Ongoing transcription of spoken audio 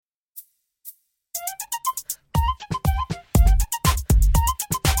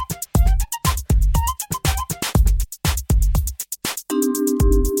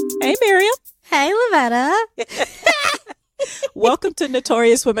Hey, Miriam. Hey, Lavetta. Welcome to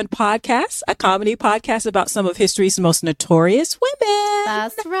Notorious Women Podcast, a comedy podcast about some of history's most notorious women.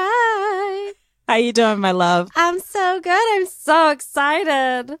 That's right. How you doing, my love? I'm so good. I'm so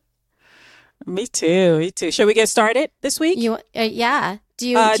excited. Me too. Me too. Shall we get started this week? Yeah. Do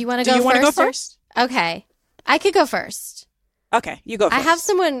you want to go want to go first? Okay. I could go first. Okay, you go first. I have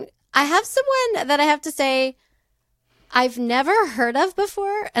someone that I have to say I've never heard of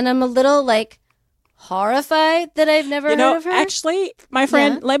before, and I'm a little horrified that I've never heard of her. Actually, my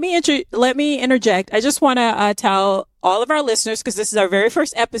friend, let me interject. I just want to tell all of our listeners, because this is our very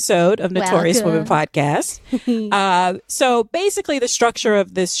first episode of Notorious Women Podcast. So basically the structure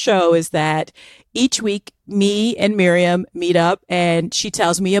of this show is that each week me and Miriam meet up and she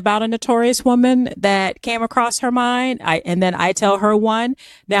tells me about a notorious woman that came across her mind. And then I tell her one.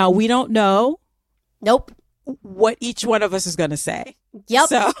 Now we don't know. Nope. What each one of us is going to say. Yep.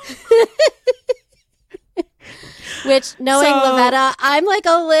 So. Which, knowing Lavetta, I'm a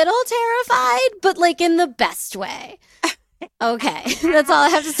little terrified, but in the best way. Okay. That's all I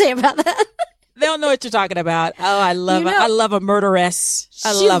have to say about that. They don't know what you're talking about. Oh, I love I love a murderess.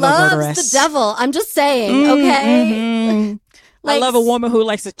 She loves the devil. I'm just saying, okay? I love a woman who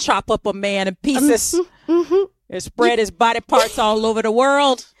likes to chop up a man in pieces and spread his body parts all over the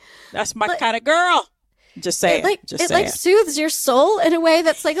world. That's my kind of girl. Just saying. It soothes your soul in a way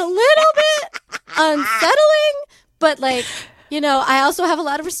that's a little bit unsettling, but I also have a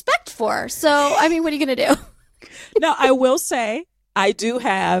lot of respect for her. So, I mean, what are you going to do? Now, I will say I do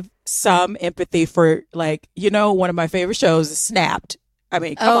have some empathy for one of my favorite shows is Snapped. I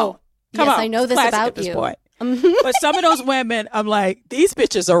mean, come on. I know this about this you. Point. But some of those women, I'm like, these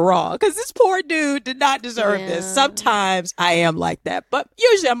bitches are wrong because this poor dude did not deserve this. Sometimes I am like that, but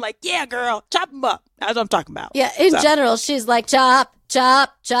usually I'm like, yeah, girl, chop them up. That's what I'm talking about. Yeah, in general, she's like, chop,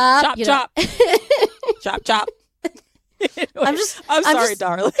 chop, chop, chop, chop, chop. Anyway, I'm sorry,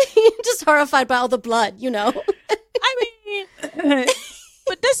 darling. I'm just horrified by all the blood, I mean,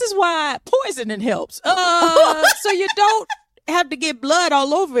 but this is why poisoning helps. So you don't have to get blood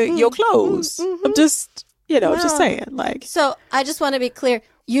all over your clothes. I'm just. Just saying, So I just want to be clear.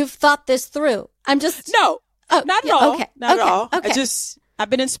 You've thought this through. I'm just not at all. Okay, not at all. Okay. I've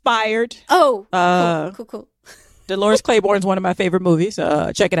been inspired. Oh, cool. Dolores Claiborne's one of my favorite movies.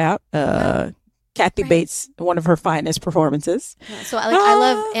 Check it out. Kathy Bates, one of her finest performances. So I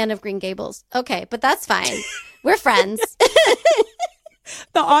love Anne of Green Gables. Okay, but that's fine. We're friends.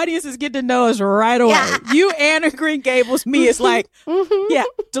 The audience is getting to know us right away. Yeah. You, Anne of Green Gables, me is yeah,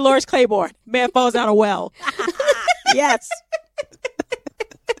 Dolores Claiborne. Man falls down a well. Yes.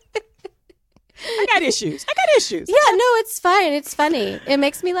 I got issues. Yeah, no, it's fine. It's funny. It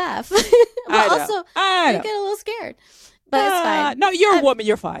makes me laugh. But I get a little scared. But it's fine. No, you're a woman.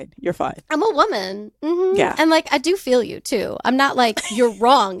 You're fine. I'm a woman. Mm-hmm. Yeah. And I do feel you too. I'm not you're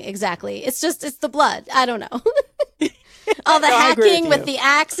wrong exactly. It's the blood. I don't know. All the hacking with the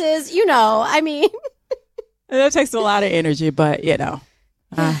axes, I mean. That takes a lot of energy, but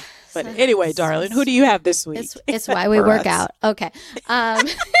But anyway, darling, who do you have this week? It's why we work out. Okay.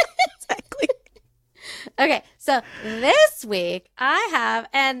 Exactly. Okay, so this week I have,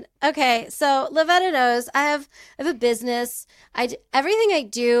 so Lavetta knows I have a business. Everything I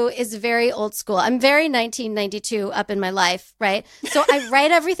do is very old school. I'm very 1992 up in my life, right? So I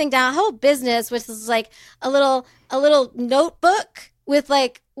write everything down. A whole business, which is a little notebook with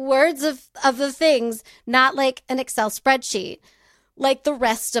words of the things, not an Excel spreadsheet, like the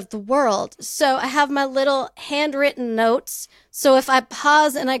rest of the world. So I have my little handwritten notes. So if I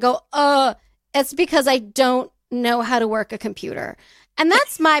pause and I go, it's because I don't know how to work a computer. And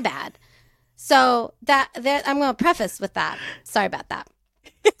that's my bad. So that I'm going to preface with that. Sorry about that.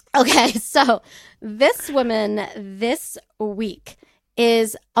 Okay, so this woman this week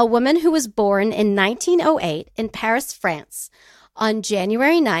is a woman who was born in 1908 in Paris, France on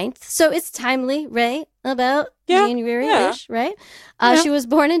January 9th. So it's timely, right? About January-ish, right? She was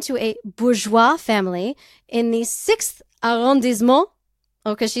born into a bourgeois family in the 6th arrondissement.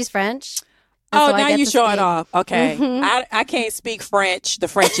 Oh, because she's French. Oh, so now you show it off. Okay. Mm-hmm. I can't speak French. The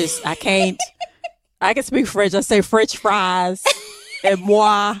French is, I can't. I can speak French. I say French fries and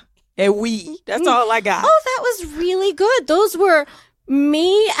moi and oui. That's all I got. Oh, that was really good. Those were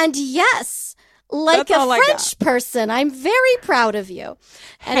me and yes. Like that's a French person. I'm very proud of you.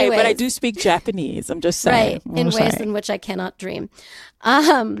 Anyways, hey, but I do speak Japanese. I'm just saying. Right. In ways in which I cannot dream.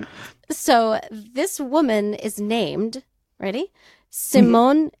 So this woman is named, ready?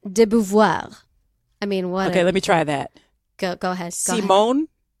 Simone de Beauvoir. I mean, what? Okay, let me try that. Go ahead. Simone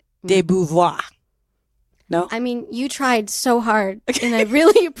de Beauvoir. No? I mean, you tried so hard, and I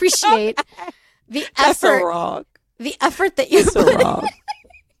really appreciate the effort. That's so wrong. The effort that you put wrong.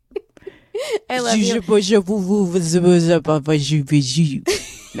 I love you.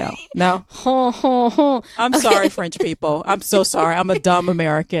 No. I'm sorry, French people. I'm so sorry. I'm a dumb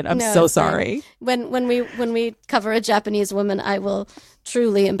American. I'm so sorry. When we cover a Japanese woman, I will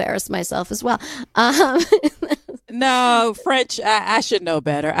truly embarrass myself as well. No, French. I should know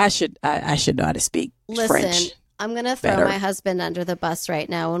better. I should know how to speak French. Listen, I'm gonna throw my husband under the bus right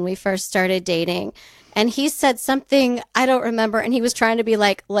now. When we first started dating, and he said something I don't remember, and he was trying to be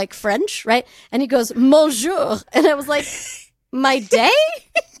like French, right? And he goes bonjour, and I was like, my day.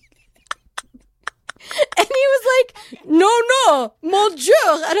 And he was like, no, bonjour,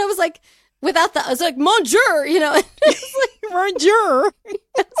 and I was like, without the, I was like, bonjour, you know. It's like, bonjour. I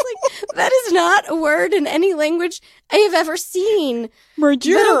was like, that is not a word in any language I have ever seen.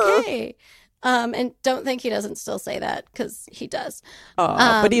 Bonjour. But okay. And don't think he doesn't still say that, because he does.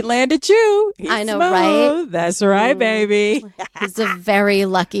 But he landed you. I know, right? That's right, baby. He's a very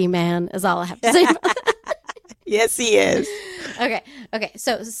lucky man, is all I have to say about that. Yes, he is. Okay.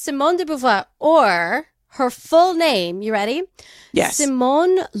 So Simone de Beauvoir, or her full name, you ready? Yes.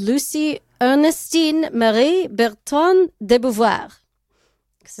 Simone Lucie Ernestine Marie Bertrand de Beauvoir.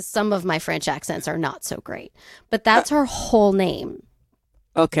 Because some of my French accents are not so great, but that's her whole name.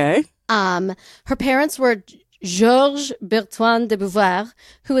 Okay. Her parents were Georges Bertrand de Beauvoir,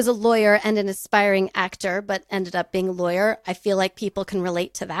 who is a lawyer and an aspiring actor, but ended up being a lawyer. I feel like people can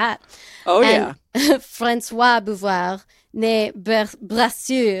relate to that. Oh, and yeah. François Beauvoir, né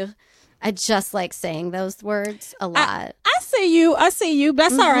Brasseur. I just like saying those words a lot. I see you.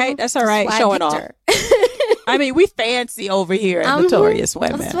 That's all right. That's all right. Showing off. I mean, we fancy over here at Notorious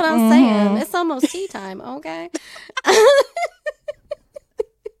Women. That's what I'm saying. It's almost tea time, okay?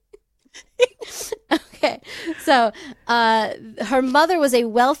 Okay, so her mother was a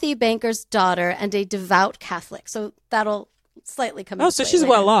wealthy banker's daughter and a devout Catholic. So that'll slightly come. Oh, so she's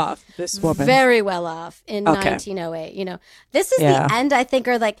well off, this woman. Very well off in 1908. You know, this is the end, I think,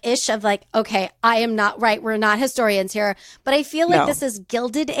 or like ish of like, okay, I am not right. We're not historians here, but I feel like this is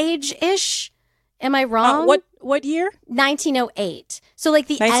Gilded Age ish. Am I wrong? What year? 1908. So like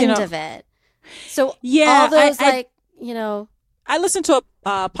the end of it. So all those you know. I listened to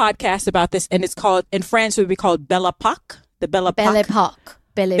a podcast about this, and it's called, in France, it would be called Belle Époque. The Belle Époque.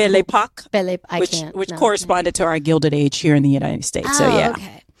 Belle Époque. Which corresponded to our Gilded Age here in the United States. Oh, so, yeah.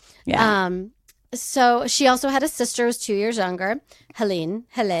 Okay. Yeah. So she also had a sister who was 2 years younger, Helene.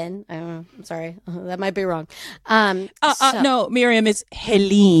 I don't know. I'm sorry. That might be wrong. No, Miriam, it's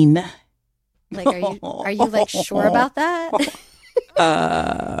Helene. Like, are you like sure about that?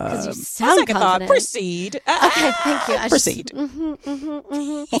 Because you sound confident. Proceed. Okay, thank you. Proceed.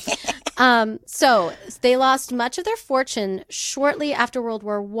 So they lost much of their fortune shortly after World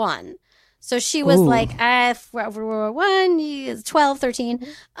War I. So she was World War I, 12, 13.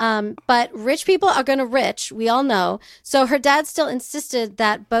 But rich people are going to rich. We all know. So her dad still insisted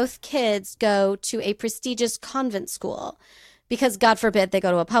that both kids go to a prestigious convent school, because God forbid they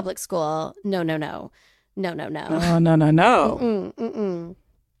go to a public school. No. No. Oh, no.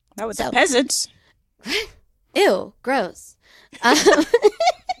 That was the peasants. Ew, gross.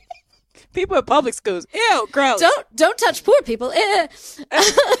 People in public schools. Ew, gross. Don't touch poor people. Hey,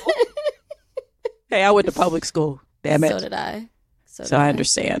 I went to public school. Damn it. So did I. So I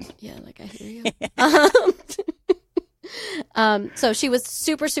understand. Yeah, like I hear you. So she was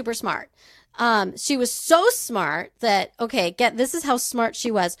super, super smart. She was so smart that, this is how smart she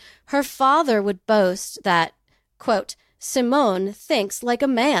was. Her father would boast that, quote, Simone thinks like a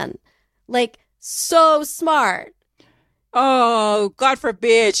man. Like, so smart. Oh, God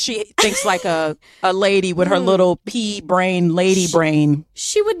forbid she thinks like a lady with her little pea brain, lady brain.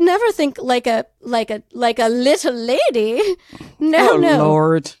 She would never think like a little lady. No.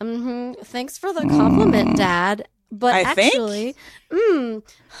 Lord. Thanks for the compliment, Dad. But actually,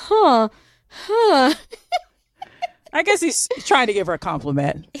 I guess he's trying to give her a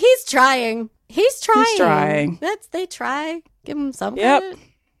compliment. He's trying. They try. Give him some credit.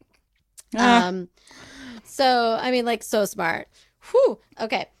 So, I mean, like, so smart. Whew.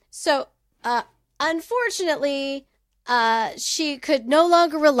 Okay. So, unfortunately, she could no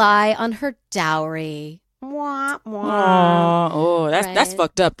longer rely on her dowry. Mwah, mwah. Oh, that's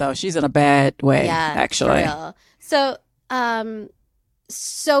fucked up, though. She's in a bad way, actually. For real.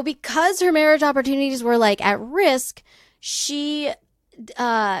 So because her marriage opportunities were like at risk, she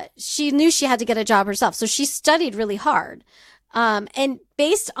knew she had to get a job herself. So she studied really hard. And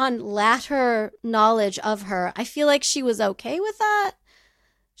based on latter knowledge of her, I feel like she was okay with that.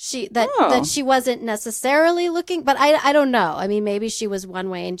 That she wasn't necessarily looking, but I don't know. I mean, maybe she was one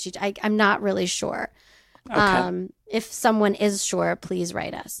way, and I'm not really sure. Okay. If someone is sure, please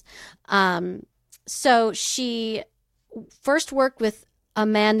write us. So she first worked with a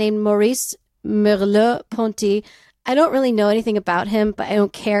man named Maurice Merleau-Ponty. I don't really know anything about him, but I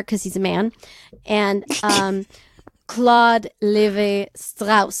don't care because he's a man. And Claude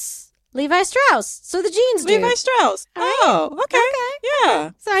Levi-Strauss. So the jeans dude. Levi-Strauss. Right? Oh, okay.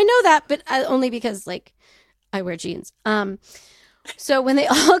 Yeah. So I know that, but only because I wear jeans. So when they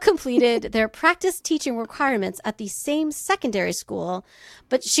all completed their practice teaching requirements at the same secondary school,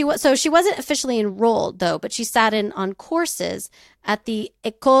 but she wasn't officially enrolled though, but she sat in on courses at the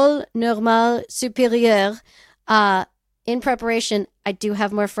École Normale Supérieure, in preparation. I do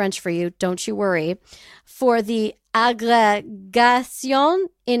have more French for you. Don't you worry. For the agrégation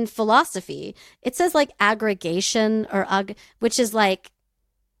in philosophy. It says like aggregation which is like,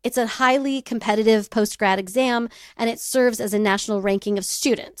 it's a highly competitive post-grad exam, and it serves as a national ranking of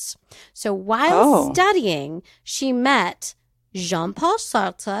students. So while studying, she met Jean-Paul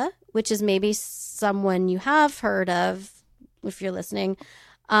Sartre, which is maybe someone you have heard of if you're listening,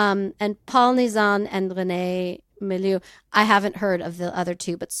 and Paul Nizan and René Milieu. I haven't heard of the other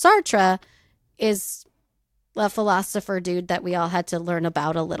two, but Sartre is a philosopher dude that we all had to learn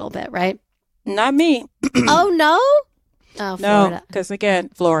about a little bit, right? Not me. Oh, no? Oh, Florida. No, because again,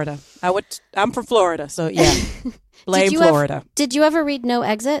 Florida. I'm from Florida, so yeah. Blame Florida. Did you ever read No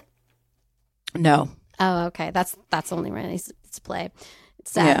Exit? No. Oh, okay. That's only right. It's a play.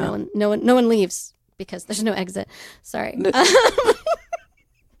 It's sad. Yeah. No one leaves because there's no exit. Sorry.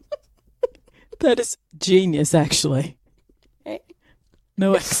 That is genius, actually.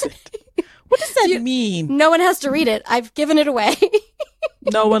 No exit. What does that mean? No one has to read it. I've given it away.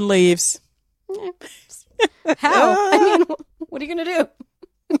 No one leaves. How? I mean, what are you going to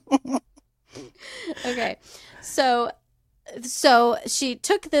do? Okay. So she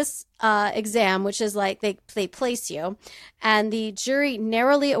took this exam, which is like they place you, and the jury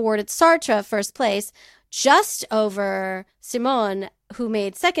narrowly awarded Sartre first place, just over Simone, who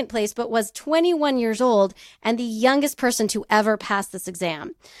made second place, but was 21 years old and the youngest person to ever pass this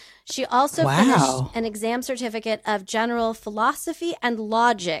exam. She also finished an exam certificate of general philosophy and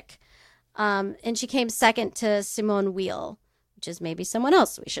logic. And she came second to Simone Weil, which is maybe someone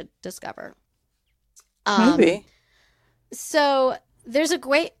else we should discover. Maybe. So there's a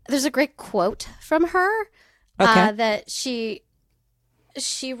great quote from her that she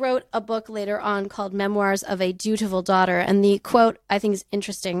wrote a book later on called Memoirs of a Dutiful Daughter. And the quote I think is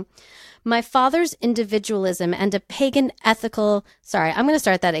interesting. My father's individualism and a pagan ethical. Sorry, I'm going to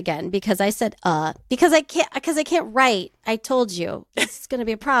start that again because I said because I can't write. I told you it's going to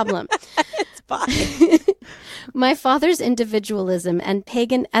be a problem. It's fine. My father's individualism and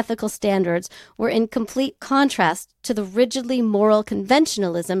pagan ethical standards were in complete contrast to the rigidly moral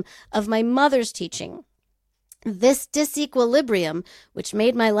conventionalism of my mother's teaching. This disequilibrium, which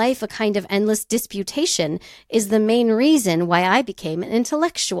made my life a kind of endless disputation, is the main reason why I became an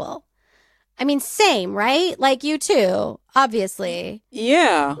intellectual. I mean, same, right? Like you too, obviously.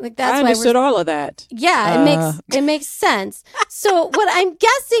 Yeah, like that's I understood all of that. Yeah, it makes sense. So what I'm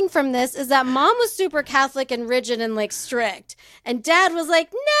guessing from this is that mom was super Catholic and rigid and like strict, and dad was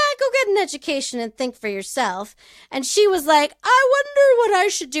like, "Nah, go get an education and think for yourself." And she was like, "I wonder what I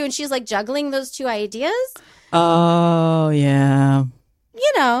should do," and she's like juggling those two ideas. Oh yeah,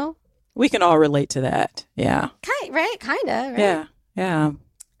 you know, we can all relate to that. Yeah, right? Yeah.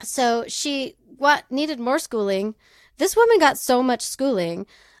 So she needed more schooling. This woman got so much schooling.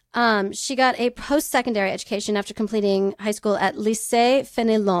 She got a post-secondary education after completing high school at Lycée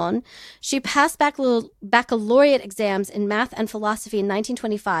Fénelon. She passed baccalaureate exams in math and philosophy in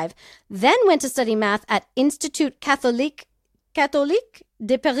 1925, then went to study math at Institut Catholique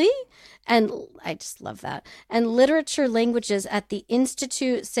de Paris, and I just love that, and literature languages at the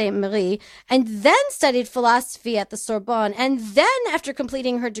Institut Saint-Marie, and then studied philosophy at the Sorbonne, and then after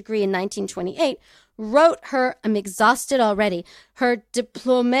completing her degree in 1928, wrote I'm exhausted already, her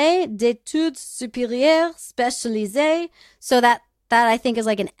Diplômé d'études supérieures spécialisées, so that I think is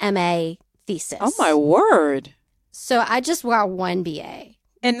like an MA thesis. Oh my word. So I just got one BA.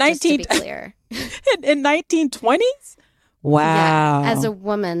 In just to be clear. in 1920s? Wow. Yeah, as a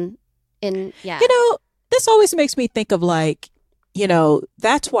woman in, yeah. You know, this always makes me think of like, you know,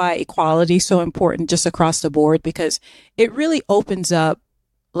 that's why equality is so important just across the board, because it really opens up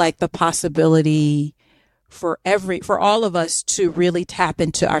like the possibility for all of us to really tap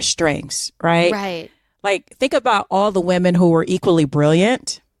into our strengths, right? Right. Like, think about all the women who were equally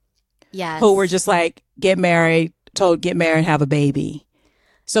brilliant. Yes. Who were just like, get married, have a baby.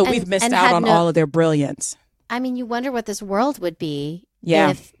 So we've missed out on all of their brilliance. I mean, you wonder what this world would be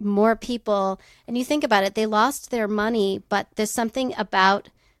if more people, and you think about it, they lost their money, but there's something about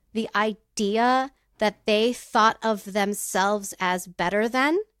the idea that they thought of themselves as better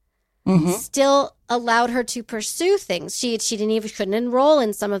than still allowed her to pursue things. She couldn't enroll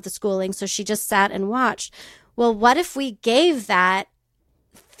in some of the schooling, so she just sat and watched. Well, what if we gave that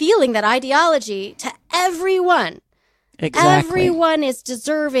feeling, that ideology, to everyone? Exactly. Everyone is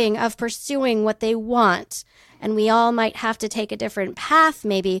deserving of pursuing what they want, and we all might have to take a different path,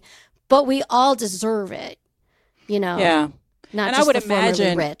 maybe, but we all deserve it. Yeah. Not and just I would the imagine,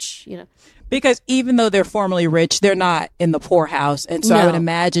 formerly rich. Because even though they're formerly rich, they're not in the poorhouse. And so I would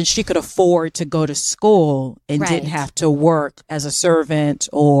imagine she could afford to go to school and didn't have to work as a servant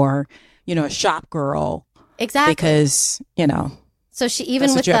or, a shop girl. Exactly. Because, So she,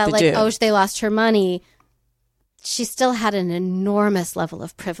 even with that, they lost her money, she still had an enormous level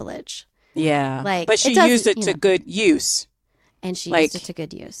of privilege. Yeah. But she used it to good use. And she used it to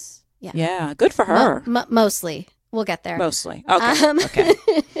good use. Yeah. Yeah. Good for her. Mostly. We'll get there. Mostly. Okay.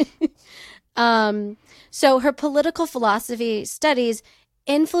 So her political philosophy studies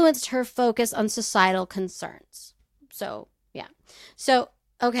influenced her focus on societal concerns. So, yeah. So,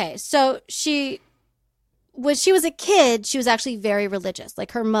 okay. So when she was a kid, she was actually very religious.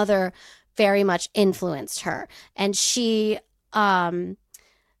 Like, her mother very much influenced her. And she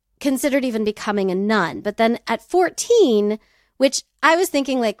considered even becoming a nun. But then at 14, which I was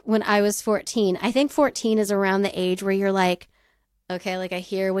thinking, like, when I was 14, I think 14 is around the age where you're like, okay, like, I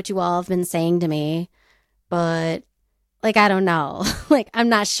hear what you all have been saying to me, but, like, I don't know. Like, I'm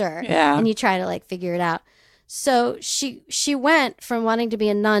not sure. Yeah. And you try to, like, figure it out. So she went from wanting to be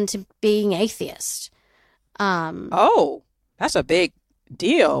a nun to being atheist. That's a big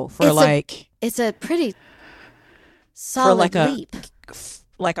deal for, it's a pretty solid leap.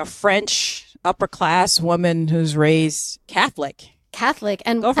 Like a French upper class woman who's raised Catholic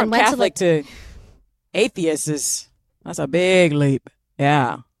and go from Catholic to atheist that's a big leap.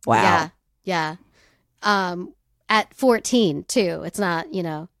 Yeah. Wow. Yeah. At 14 too. It's not,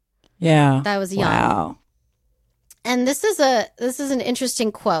 Yeah. That was young. Wow. And this is an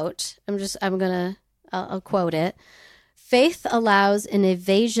interesting quote. I'll quote it. Faith allows an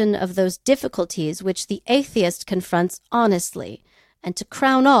evasion of those difficulties which the atheist confronts honestly. And to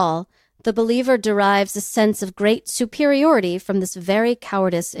crown all, the believer derives a sense of great superiority from this very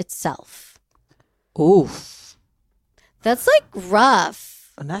cowardice itself. Oof. That's, like,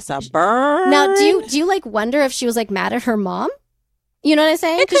 rough. And that's a burn. Now, do you like wonder if she was, like, mad at her mom? You know what I'm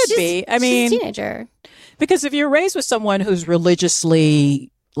saying? It could be. I mean, she's a teenager. Because if you're raised with someone who's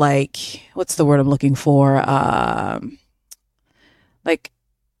religiously, like, what's the word I'm looking for? Like,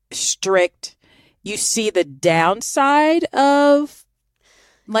 strict, you see the downside of,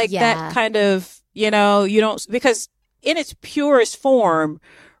 like, that kind of, you don't, because in its purest form,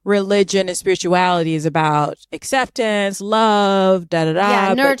 religion and spirituality is about acceptance, love,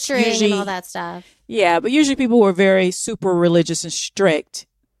 Yeah, nurturing and all that stuff. Yeah, but usually people who are very super religious and strict,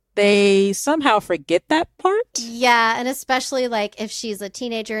 they somehow forget that part. Yeah, and especially, like, if she's a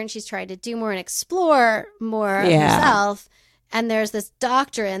teenager and she's trying to do more and explore more of herself, and there's this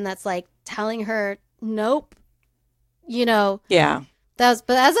doctrine that's, like, telling her, nope, Yeah. But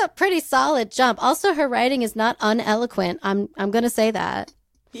that's a pretty solid jump. Also, her writing is not uneloquent. I'm going to say that.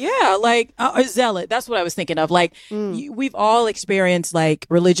 Yeah, like a zealot. That's what I was thinking of. Like, we've all experienced, like,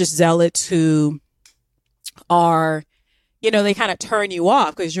 religious zealots who are, they kind of turn you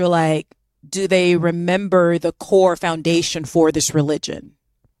off because you're like, do they remember the core foundation for this religion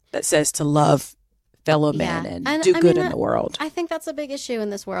that says to love fellow men and do good in the world? I think that's a big issue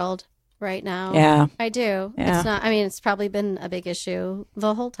in this world right now. Yeah. I do. Yeah. It's not, it's probably been a big issue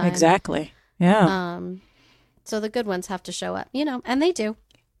the whole time. Exactly. Yeah. So the good ones have to show up, and they do.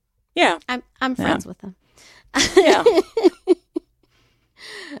 Yeah. I'm friends with them. Yeah.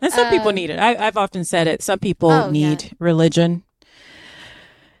 And some people need it. I've often said it. Some people need religion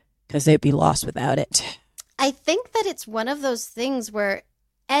because they'd be lost without it. I think that it's one of those things where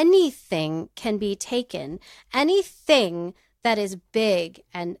anything can be taken. Anything that is big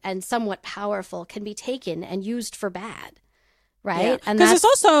and somewhat powerful can be taken and used for bad. Right? Yeah. And because it's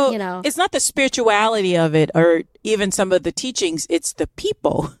also, it's not the spirituality of it or even some of the teachings. It's the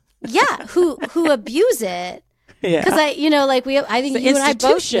people. Yeah. Who abuse it. Yeah. Because I think you and I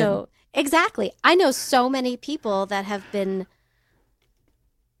both know. Exactly. I know so many people that have been,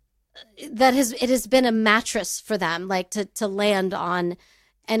 it has been a mattress for them, like to land on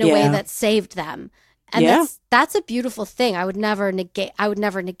in a way that saved them. And that's a beautiful thing. I would never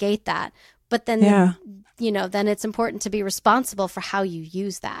negate that. But then, then it's important to be responsible for how you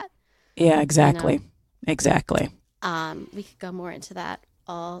use that. Yeah, exactly. Exactly. We could go more into that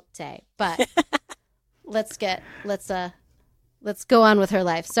all day, but let's go on with her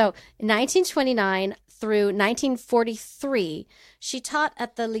life. So in 1929 through 1943, she taught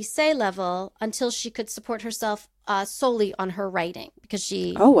at the lycée level until she could support herself solely on her writing, because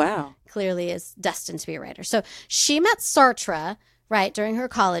she clearly is destined to be a writer. So she met Sartre, right, during her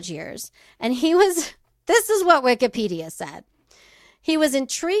college years, and this is what Wikipedia said. He was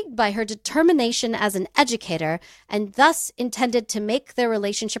intrigued by her determination as an educator and thus intended to make their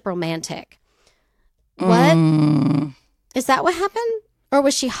relationship romantic. What? Is that what happened? Or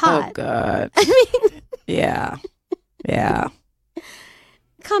was she hot? Oh, God. I mean... Yeah. Yeah.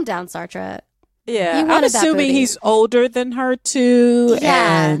 Calm down, Sartre. Yeah. I'm assuming he's older than her, too.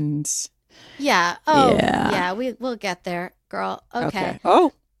 Yeah. And... Yeah. Oh, yeah. We'll get there, girl. Okay.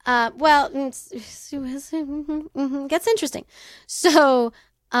 Oh. Well, gets interesting. So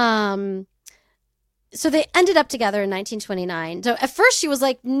they ended up together in 1929. So at first she was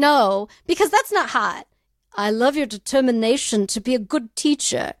like, no, because that's not hot. I love your determination to be a good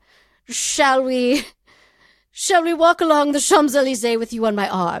teacher. Shall we walk along the Champs-Élysées with you on my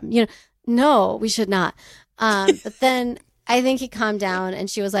arm? No, we should not. But then I think he calmed down and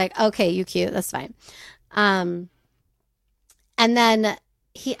she was like, okay, you cute. That's fine. And then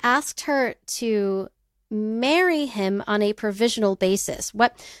he asked her to marry him on a provisional basis.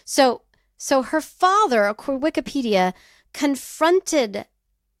 What? So her father, according to Wikipedia, confronted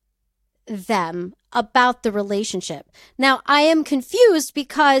them about the relationship. Now, I am confused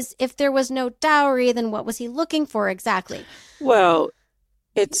because if there was no dowry, then what was he looking for exactly? Well,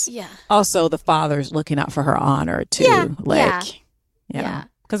 it's also the father's looking out for her honor, too. Yeah.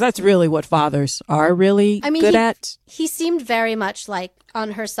 Because that's really what fathers are really good at. He seemed very much like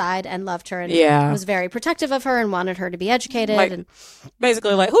on her side and loved her and was very protective of her and wanted her to be educated.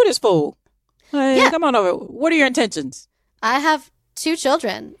 Basically, like, who this fool? Hey, come on over. What are your intentions? I have 2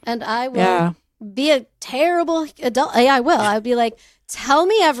 children and I will be a terrible adult. I will. I'd be like, tell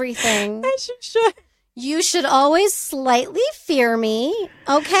me everything. You should always slightly fear me.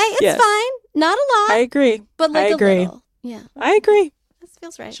 Okay, it's fine. Not a lot. I agree. But like a little. Yeah. I agree.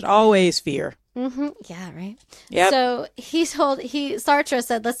 Feels right. Should always fear. Mm-hmm. Yeah, right. Yep. So Sartre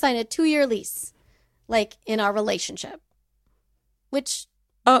said, let's sign a 2-year lease, like in our relationship. Which,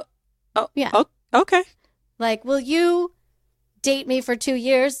 okay. Like, will you date me for 2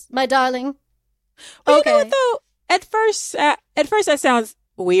 years, my darling? Well, okay. You know what, though? At first that sounds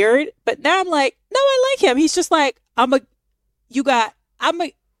weird, but now I'm like, no, I like him. He's just like, I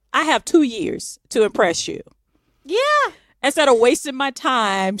have 2 years to impress you. Yeah. Instead of wasting my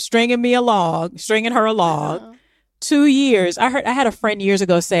time stringing her along, 2 years. I had a friend years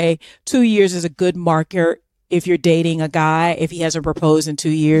ago say 2 years is a good marker if you're dating a guy. If he hasn't proposed in 2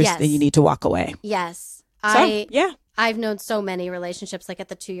 years, then you need to walk away. Yes. I've known so many relationships like at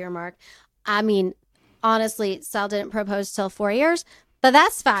the 2-year mark. I mean, honestly, Sal didn't propose till 4 years, but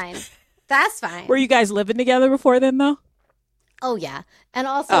that's fine. That's fine. Were you guys living together before then, though? Oh, yeah. And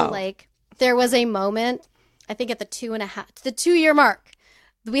also, there was a moment, I think at the 2-year mark,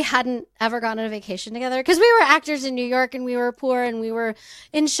 we hadn't ever gone on a vacation together because we were actors in New York and we were poor and we were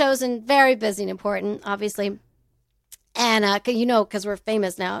in shows and very busy and important, obviously. And, because we're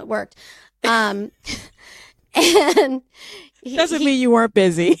famous now, it worked. And doesn't mean you weren't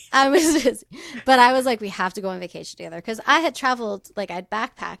busy. I was busy. But I was like, we have to go on vacation together because I had traveled, I'd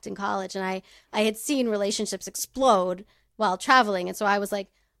backpacked in college and I had seen relationships explode while traveling. And so I was like,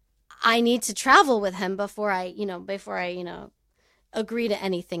 I need to travel with him before I agree to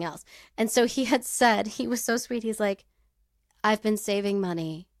anything else. And so he had said, he was so sweet. He's like, I've been saving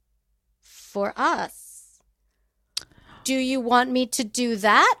money for us. Do you want me to do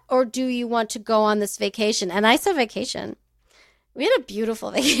that? Or do you want to go on this vacation? And I said vacation. We had a beautiful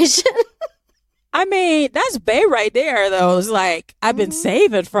vacation. I mean, that's bae right there, though. It's like, I've been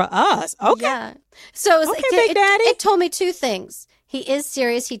saving for us. Okay. Yeah. So Big Daddy. It told me 2 things. He is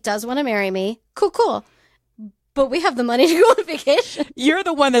serious. He does want to marry me. Cool. But we have the money to go on vacation. You're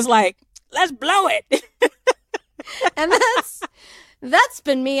the one that's like, let's blow it. And that's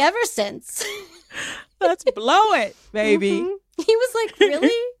been me ever since. Let's blow it, baby. Mm-hmm. He was like,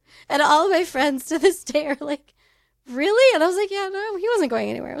 really? And all of my friends to this day are like, really? And I was like, yeah, no, he wasn't going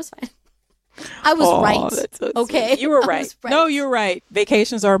anywhere. It was fine. I was right. So okay. You were right. No, you're right.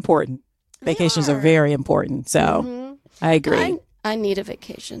 Vacations are important. Vacations are very important. So I agree. I need a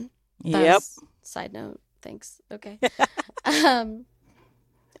vacation. Yep. Side note. Thanks. Okay.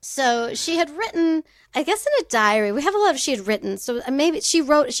 So she had written, I guess in a diary, we have a lot of she had written. So maybe she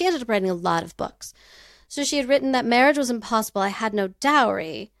ended up writing a lot of books. So she had written that marriage was impossible. I had no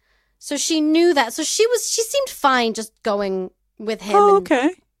dowry. So she knew that. So she seemed fine just going with him. Oh,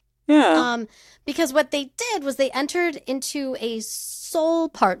 okay. Yeah. Because what they did was they entered into a soul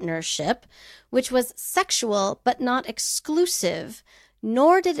partnership, which was sexual but not exclusive,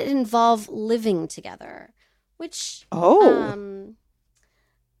 nor did it involve living together. Which,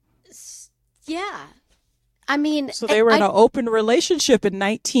 yeah. I mean, so they were in an open relationship in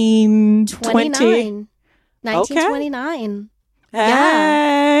 1920. 1929. Okay.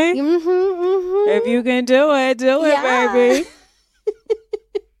 Hey. Yeah. If you can do it, baby.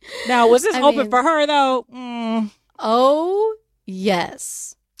 Now, was this open for her, though? Oh,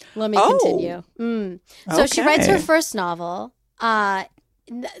 yes. Let me continue. So she writes her first novel. So I'm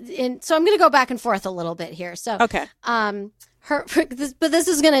going to go back and forth a little bit here. So, okay. But this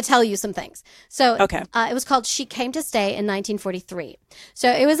is going to tell you some things. So, okay. It was called She Came to Stay in 1943.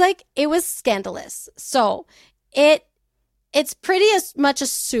 So it was scandalous. So it's pretty much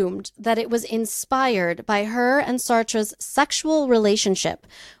assumed that it was inspired by her and Sartre's sexual relationship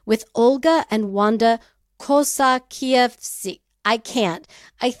with Olga and Wanda Kosakiewicz. I can't.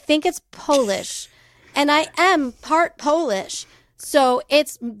 I think it's Polish, and I am part Polish. So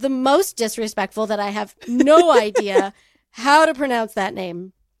it's the most disrespectful that I have no idea how to pronounce that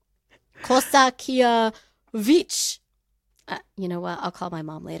name. Kosakiewicz. You know what? I'll call my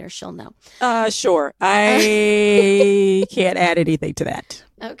mom later. She'll know. Sure. I can't add anything to that.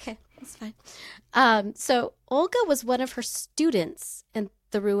 Okay, that's fine. So Olga was one of her students in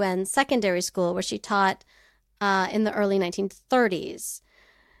the Rouen Secondary School, where she taught in the early 1930s.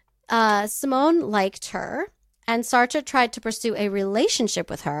 Simone liked her, and Sartre tried to pursue a relationship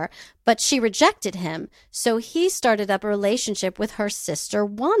with her, but she rejected him. So he started up a relationship with her sister,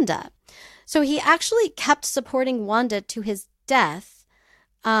 Wanda. So he actually kept supporting Wanda to his death.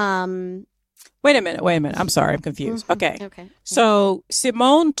 Wait a minute. I'm sorry. I'm confused. Mm-hmm. Okay. So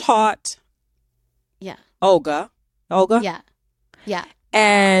Simone taught Olga. Yeah.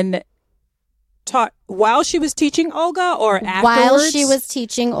 And taught while she was teaching Olga or afterwards? While she was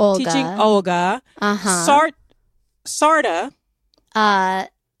teaching Olga. Uh-huh. Sartre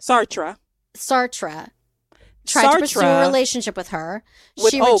tried to pursue a relationship with her.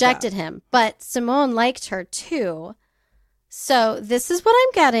 She Olga. rejected him, but Simone liked her too. So this is what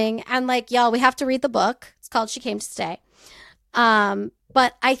I'm getting. And y'all, we have to read the book. It's called She Came to Stay.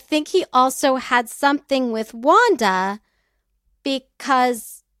 But I think he also had something with Wanda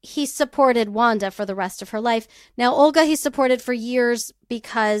because he supported Wanda for the rest of her life. Now, Olga, he supported for years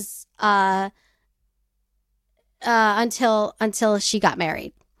because until she got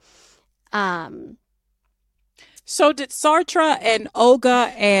married. So did Sartre and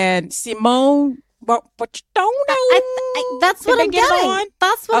Olga and Simone? But you don't know. That's what I'm getting.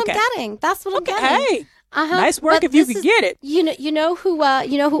 That's what I'm getting. Hey, nice work if you could get it. You know who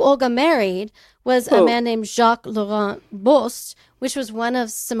Olga married was a man named Jacques Laurent Bost, which was one of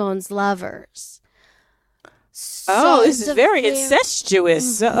Simone's lovers. So this is very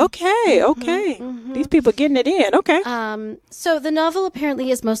incestuous. Mm-hmm. Okay. Mm-hmm. These people getting it in. Okay. So the novel apparently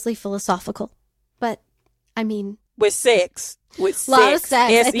is mostly philosophical, but I mean, with sex. A lot of sex.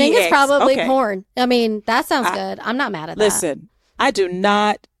 S-E-X. I think it's probably porn. I mean, that sounds good. I'm not mad at that. Listen, I do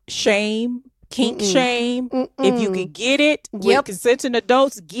not shame, kink shame. If you can get it with consenting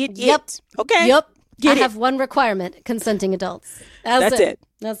adults, get it. Okay? Yep. I have one requirement, consenting adults. That's it.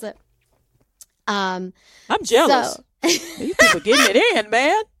 That's it. I'm jealous. So. These people getting it in,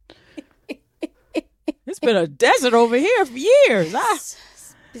 man. It's been a desert over here for years.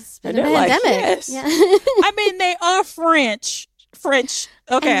 It's been a pandemic. Like, yes. Yeah. I mean, they are French.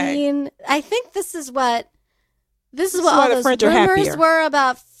 Okay. I mean, I think this is what all those French rumors were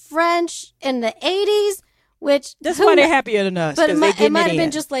about French in the 80s, which that's why they're happier than us. But it might have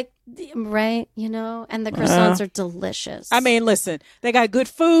been just right, and the croissants are delicious. I mean, listen, they got good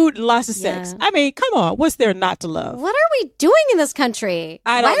food and lots of sex. I mean, come on, what's there not to love? What are we doing in this country?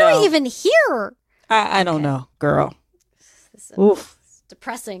 I don't know. Why are we even here? I don't know, girl. Oof.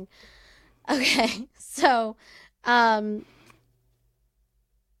 Depressing. Okay, so it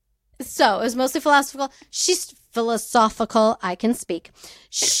was mostly philosophical. She's philosophical. I can speak.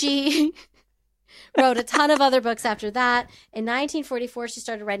 She wrote a ton of other books after that. In 1944, she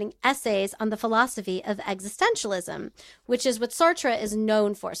started writing essays on the philosophy of existentialism, which is what Sartre is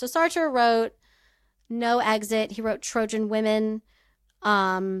known for. So Sartre wrote No Exit. He wrote Trojan Women,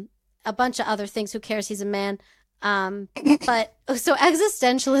 a bunch of other things. Who cares? He's a man. But so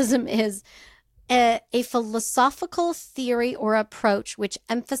existentialism a philosophical theory or approach which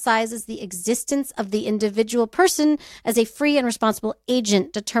emphasizes the existence of the individual person as a free and responsible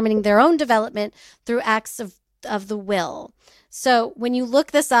agent determining their own development through acts of the will. So when you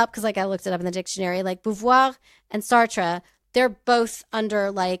look this up, because like I looked it up in the dictionary, like Beauvoir and Sartre, they're both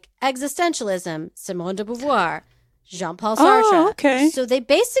under like existentialism, Simone de Beauvoir, Jean-Paul Sartre. Oh, okay. So they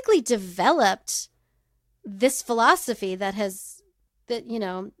basically developed this philosophy that, you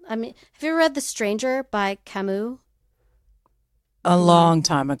know, I mean, have you ever read The Stranger by Camus? A long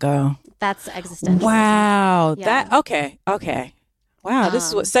time ago. That's existentialism. Wow. Yeah. Okay. Wow. This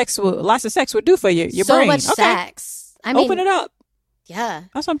is what lots of sex would do for you. Your so brain. Much sex. I mean, open it up. Yeah.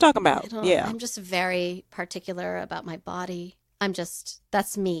 That's what I'm talking about. Yeah. I'm just very particular about my body.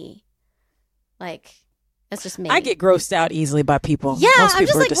 That's me. Like, that's just me. I get grossed out easily by people. Yeah. Most I'm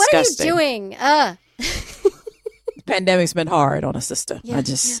people just like, are disgusting. what are you doing? Pandemic's been hard on a sister. Yeah,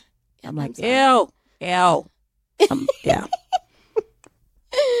 I'm like, ew. Yeah.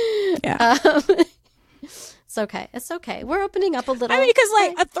 Yeah. It's okay. It's okay. We're opening up a little. I mean, because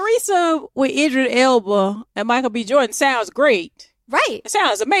like a threesome with Idris Elba and Michael B. Jordan sounds great. Right. It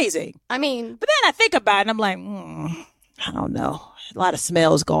sounds amazing. I mean. But then I think about it and I'm like, I don't know. A lot of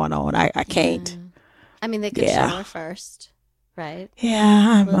smells going on. I can't. I mean, they could shower first, right?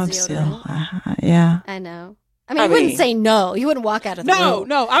 Yeah, I'm still. Yeah. I know. I mean, you wouldn't say no. You wouldn't walk out of the room.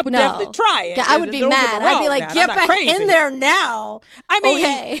 No, I would definitely try it. I would be mad. I'd be like, get back in there now. I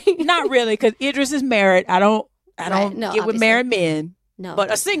mean, not really, because Idris is married. I don't get with married men. No, but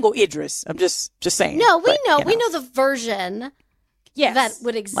a single Idris. I'm just saying. No, we know the version. Yes, that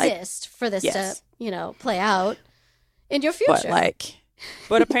would exist for this to play out in your future.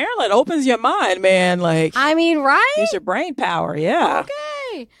 But apparently it opens your mind, man. Like, I mean, right? Use your brain power. Yeah.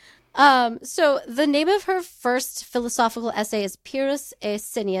 Okay. So the name of her first philosophical essay is Pyrrhus et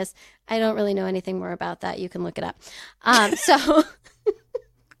Cineas. I don't really know anything more about that. You can look it up. So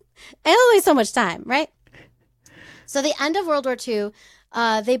and only so much time, right? So the end of World War II,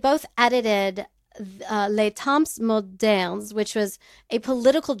 they both edited Les Temps Modernes, which was a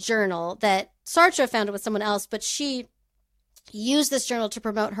political journal that Sartre founded with someone else, but she used this journal to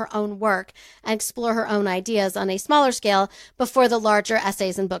promote her own work and explore her own ideas on a smaller scale before the larger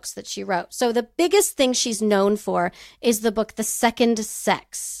essays and books that she wrote. So the biggest thing she's known for is the book The Second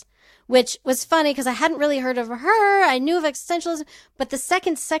Sex, which was funny because I hadn't really heard of her. I knew of existentialism, but The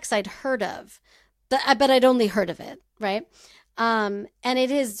Second Sex I'd heard of, but I'd only heard of it, right? And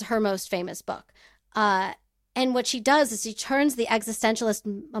it is her most famous book. And what she does is she turns the existentialist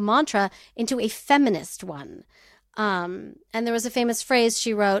mantra into a feminist one. And there was a famous phrase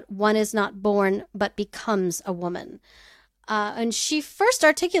she wrote, "One is not born, but becomes a woman." And she first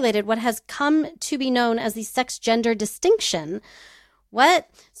articulated what has come to be known as the sex-gender distinction. What?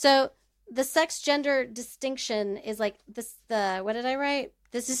 So the sex-gender distinction is like this, what did I write?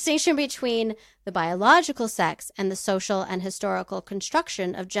 This distinction between the biological sex and the social and historical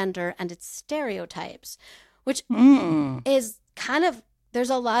construction of gender and its stereotypes, which is kind of, there's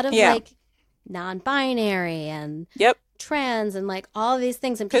a lot of like non-binary and trans and like all of these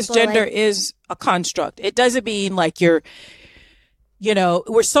things. And because gender is a construct. It doesn't mean like we're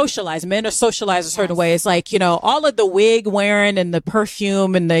socialized. Men are socialized a certain way. It's like, all of the wig wearing and the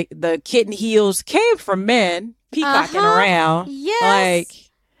perfume and the kitten heels came from men peacocking around. Yes.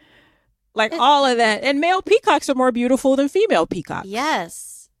 Like all of that. And male peacocks are more beautiful than female peacocks.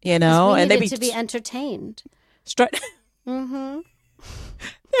 Yes. And they to be entertained. Mm-hmm.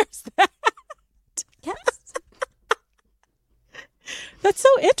 There's that. Yes. That's so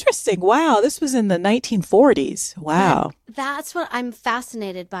interesting. Wow. This was in the 1940s. Wow. That's what I'm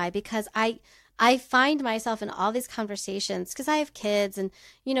fascinated by, because I find myself in all these conversations because I have kids and,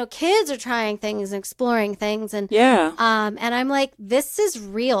 kids are trying things and exploring things. And, and I'm like, this is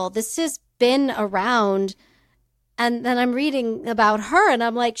real. This has been around. And then I'm reading about her and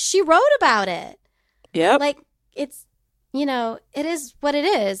I'm like, she wrote about it. Yeah. Like it's, it is what it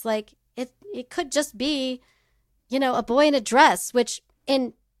is. Like it could just be, a boy in a dress, which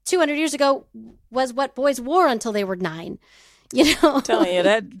in 200 years ago was what boys wore until they were 9. I'm telling you,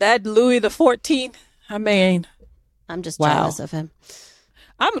 that Louis the 14th, I mean, I'm just jealous of him.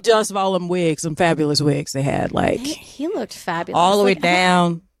 I'm jealous of all them wigs, some fabulous wigs they had. Like he looked fabulous, all the way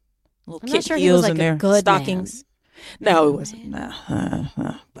down, little kitten heels in their stockings. Man. No, it wasn't.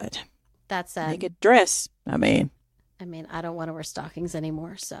 But that's naked dress. I mean, I don't want to wear stockings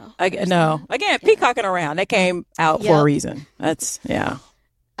anymore. So no, again, peacocking around. They came out for a reason. That's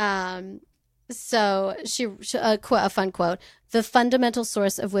So a fun quote: "The fundamental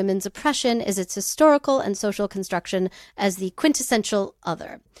source of women's oppression is its historical and social construction as the quintessential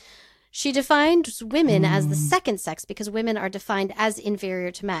other." she defined women as the second sex because women are defined as inferior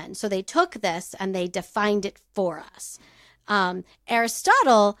to men. So they took this and they defined it for us.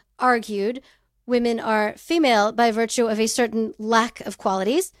 Aristotle argued women are female by virtue of a certain lack of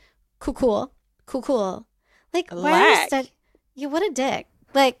qualities. Cool. Like, why are you what a dick.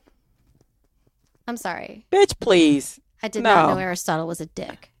 Like, I'm sorry. Bitch, please. I did not know Aristotle was a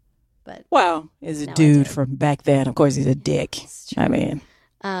dick. But well, he's a dude from back then. Of course, he's a dick. I mean.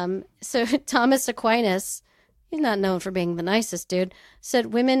 So Thomas Aquinas, he's not known for being the nicest dude,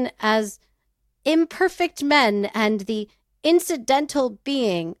 said women as imperfect men and the incidental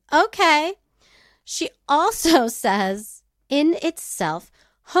being. Okay. She also says, in itself,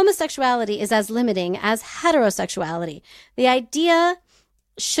 homosexuality is as limiting as heterosexuality. The idea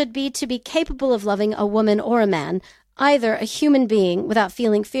should be to be capable of loving a woman or a man, either a human being without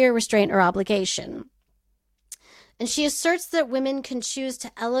feeling fear, restraint, or obligation. And she asserts that women can choose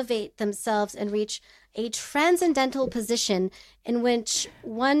to elevate themselves and reach a transcendental position in which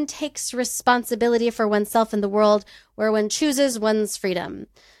one takes responsibility for oneself in the world, where one chooses one's freedom.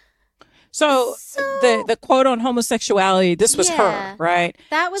 So the quote on homosexuality, this was her, right?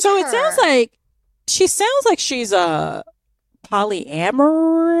 That was her. So it sounds like she's a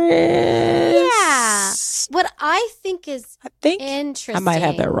polyamorous. Yeah. What I think is interesting. I might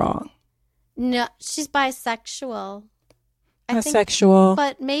have that wrong. No, she's bisexual. Bisexual.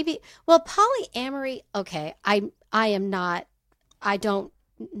 But maybe, well, polyamory, okay, I am not, I don't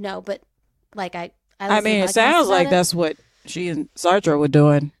know, but like I mean, it sounds like that's what she and Sartre were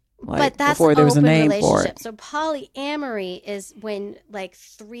doing. Like, but that's before there was a name for it. So polyamory is when like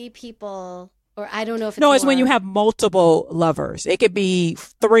three people, or I don't know if it's No, it's when you have multiple lovers. It could be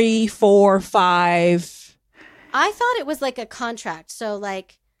 3, 4, 5. I thought it was like a contract. So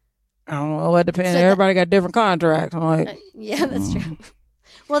like, I don't know. It depends. Everybody got different contracts. I'm like, yeah, that's true.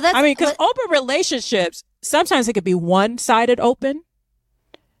 Well, that's. I mean, because open relationships, sometimes it could be one-sided open.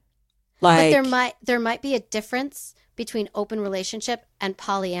 Like, but there might be a difference between open relationship and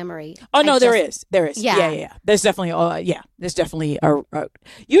polyamory. Oh no, there is. Yeah. There's definitely. There's definitely a.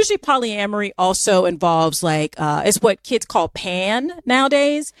 Usually, polyamory also involves like it's what kids call pan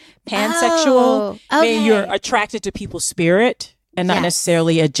nowadays. Pansexual. Okay. I mean, you're attracted to people's spirit and not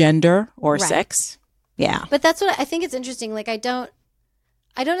necessarily a gender or sex. Yeah. But that's what I think is interesting. Like, I don't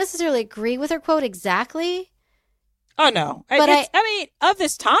necessarily agree with her quote exactly. Oh, no. But I mean, of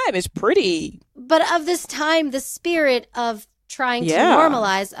this time is pretty. But of this time, the spirit of trying to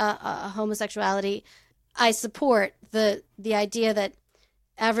normalize homosexuality, I support the idea that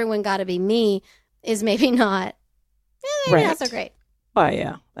everyone got to be me is maybe not so great. Oh,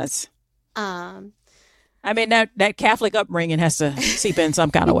 yeah. That's. I mean, that Catholic upbringing has to seep in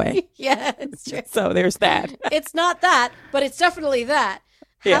some kind of way. Yeah, it's true. So there's that. It's not that, but it's definitely that.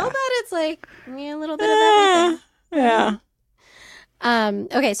 Yeah. How about it's like a little bit of everything? Yeah.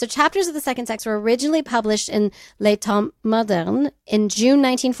 Okay, so Chapters of the Second Sex were originally published in Les Temps Modernes in June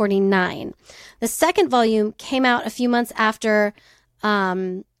 1949. The second volume came out a few months after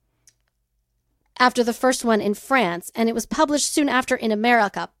the first one in France, and it was published soon after in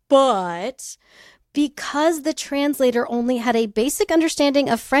America. But because the translator only had a basic understanding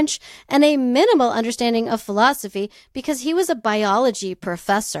of French and a minimal understanding of philosophy, because he was a biology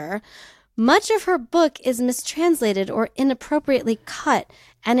professor, much of her book is mistranslated or inappropriately cut,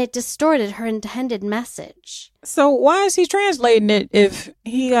 and it distorted her intended message. So why is he translating it if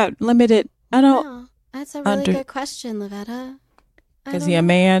he got limited? I don't know. That's a really good question, Lavetta. Is he a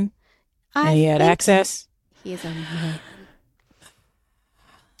man? And he had access? He's a man.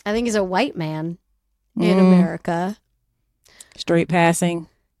 I think he's a white man in America. Straight passing.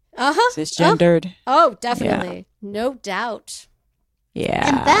 Cisgendered. Oh, definitely. Yeah. No doubt. Yeah.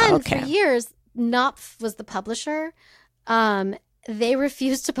 And then for years, Knopf was the publisher. They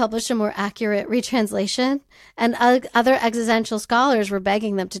refused to publish a more accurate retranslation, and other existential scholars were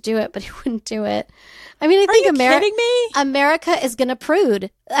begging them to do it, but he wouldn't do it. I mean, I think kidding me? America is going to prude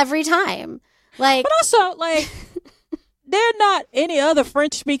every time. Like, but also, like, there are not any other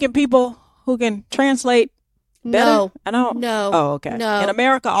French-speaking people who can translate better? No. I don't. No. Oh, okay. No. In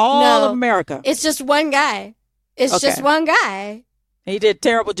America, all of America. It's just one guy. It's just one guy. He did a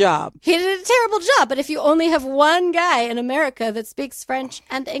terrible job. He did a terrible job, but if you only have one guy in America that speaks French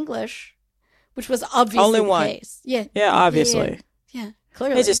and English, which was obviously only the one case. Yeah. Yeah, obviously. Yeah,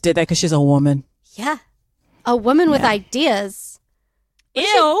 clearly. They just did that because she's a woman. Yeah. A woman with ideas. What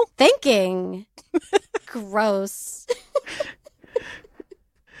is she thinking? Gross.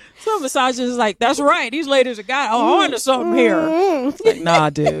 Some misogynists like, that's right. These ladies are got on to something here. It's like,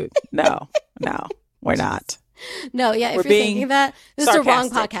 nah, dude. No, we're not. No, yeah, if you're thinking that, this is the wrong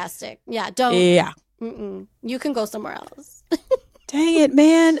podcasting. Yeah, don't. Yeah. You can go somewhere else. Dang it,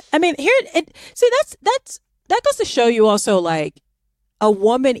 man. I mean, that goes to show you also, like, a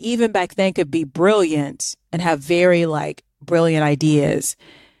woman even back then could be brilliant and have very, like, brilliant ideas.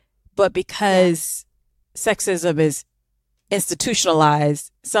 But because sexism is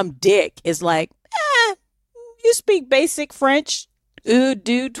institutionalized, some dick is like, you speak basic French,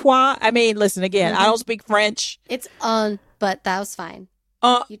 du, toi. I mean, listen, again, I don't speak French. It's but that was fine.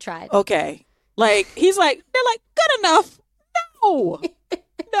 You tried. Okay. Like, they're like, good enough. No.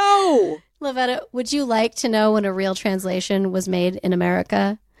 No. Lavetta, would you like to know when a real translation was made in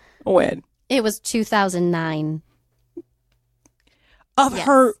America? When? It was 2009. Of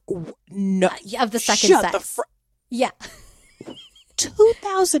her, no. Of the second sex. Yeah.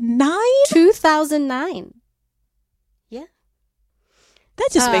 2009? 2009. Yeah. That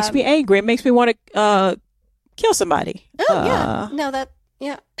just makes me angry. It makes me want to kill somebody. Oh, yeah. No,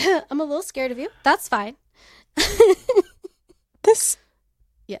 I'm a little scared of you. That's fine.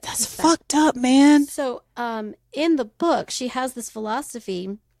 That's fucked up, man. So, in the book, she has this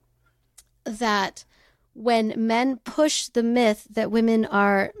philosophy that when men push the myth that women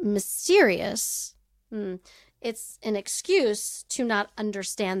are mysterious, it's an excuse to not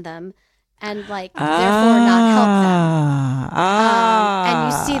understand them and, like, therefore not help them.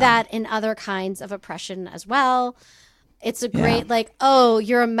 And you see that in other kinds of oppression as well. It's a great, like, oh,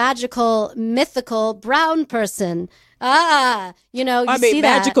 you're a magical, mythical brown person. I mean,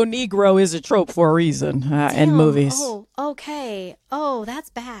 magical Negro is a trope for a reason in movies. Oh, okay. Oh,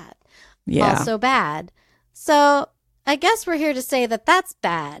 that's bad. Yeah. Also bad. So I guess we're here to say that that's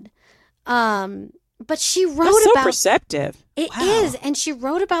bad. But she wrote that's so about perceptive. It is, and she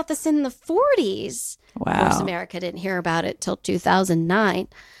wrote about this in the 40s. Wow. Of course, America didn't hear about it till 2009.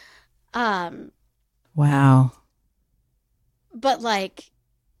 Wow. But, like,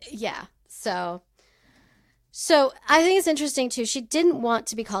 yeah. So I think it's interesting too. She didn't want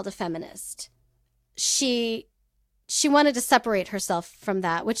to be called a feminist. She wanted to separate herself from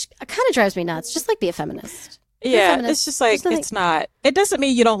that, which kind of drives me nuts. Just, like, be a feminist. Yeah, it's just like, it's not. It doesn't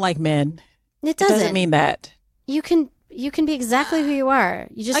mean you don't like men. It doesn't mean that. You can be exactly who you are.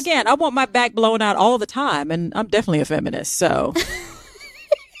 You just, again, I want my back blown out all the time, and I'm definitely a feminist. So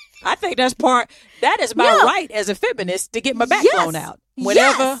I think that is my right as a feminist to get my back blown out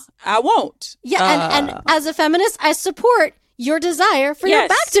whenever I want. Yeah, and as a feminist, I support your desire for your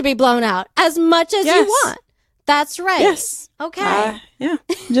back to be blown out as much as you want. That's right. Yes. Okay.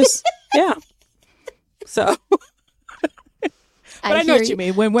 So. But I know what you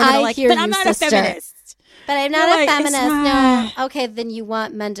mean when women are like, but I'm not a feminist. But I'm not a feminist. No. Okay, then you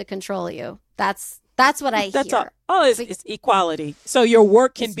want men to control you. That's what I hear. It's equality. So your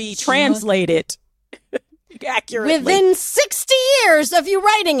work can be translated accurately. Within 60 years of you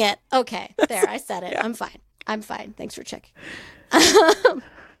writing it. Okay, there, I said it. Yeah. I'm fine. Thanks for checking.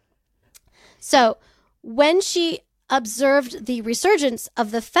 So when she observed the resurgence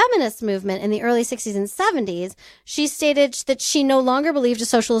of the feminist movement in the early 60s and 70s, she stated that she no longer believed a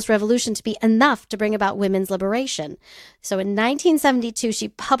socialist revolution to be enough to bring about women's liberation. So in 1972, she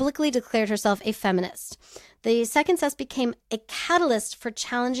publicly declared herself a feminist. The second sex became a catalyst for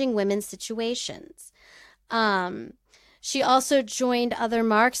challenging women's situations. She also joined other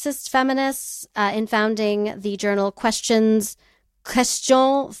Marxist feminists in founding the journal Questions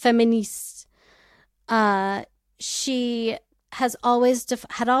Féministes. She had always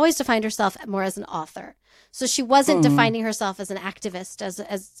defined herself more as an author, so she wasn't defining herself as an activist,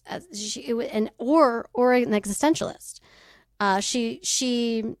 or an existentialist.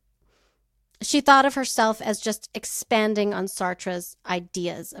 She thought of herself as just expanding on Sartre's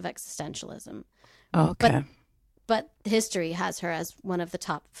ideas of existentialism. Okay, but history has her as one of the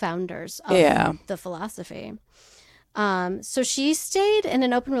top founders of the philosophy. So she stayed in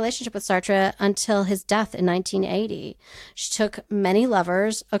an open relationship with Sartre until his death in 1980. She took many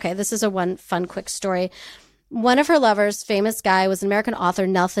lovers. Okay, this is one fun, quick story. One of her lovers, famous guy, was an American author,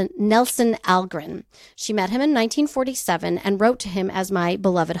 Nelson Algren. She met him in 1947 and wrote to him as my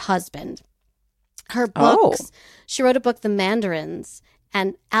beloved husband. Her books, she wrote a book, The Mandarins,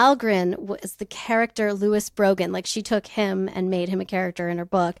 and Algren was the character Louis Brogan. Like, she took him and made him a character in her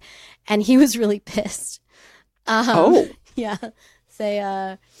book, and he was really pissed. Yeah.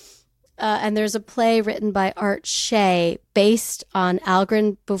 And there's a play written by Art Shea based on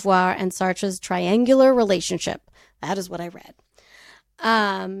Algren, Beauvoir, and Sartre's triangular relationship. That is what I read.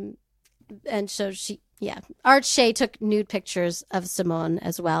 And so Art Shea took nude pictures of Simone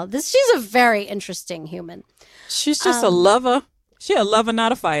as well. She's a very interesting human. She's just a lover. She's a lover,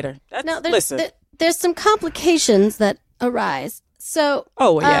 not a fighter. Listen. there's some complications that arise. So,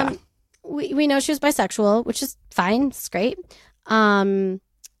 we know she was bisexual, which is fine. It's great.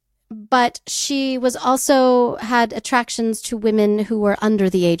 But she was also had attractions to women who were under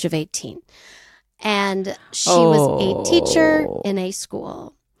the age of 18. And she was a teacher in a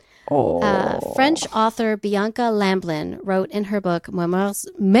school. French author Bianca Lamblin wrote in her book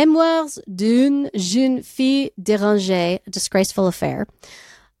Memoirs d'une jeune fille dérangée, a disgraceful affair,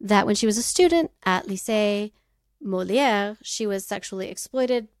 that when she was a student at Lycée Molière, she was sexually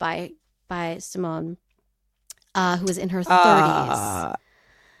exploited by Simone, who was in her 30s.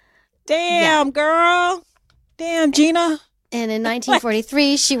 Damn, girl. Damn, Gina. And in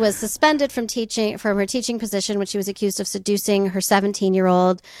 1943, she was suspended from her teaching position when she was accused of seducing her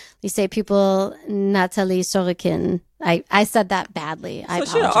 17-year-old lycée pupil Nathalie Sorokin. I said that badly. I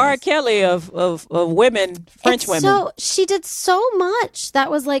apologize. She's the R. Kelly of women, French women. So she did so much that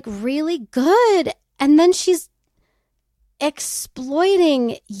was like really good, and then she's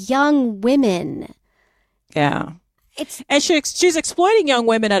exploiting young women. Yeah. And she's exploiting young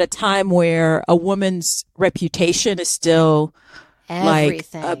women at a time where a woman's reputation is still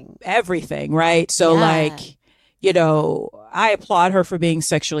everything, right? So I applaud her for being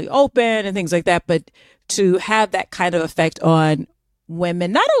sexually open and things like that, but to have that kind of effect on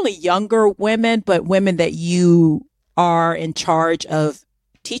women, not only younger women, but women that you are in charge of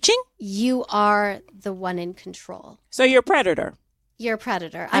teaching. You are the one in control. So you're a predator. You're a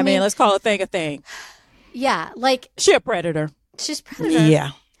predator. I mean, let's call a thing a thing. Yeah, like... She's a predator. She's a predator. Yeah.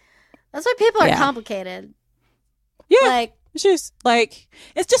 That's why people are complicated. Yeah. Like... She's like...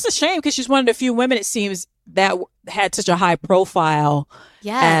 It's just a shame because she's one of the few women, it seems, that had such a high profile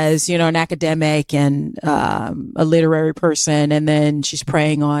as, an academic and a literary person. And then she's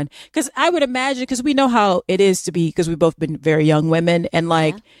preying on... Because I would imagine, because we know how it is to be, because we've both been very young women. And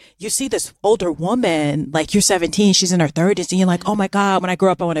you see this older woman, like you're 17, she's in her 30s, and you're like, oh my God, when I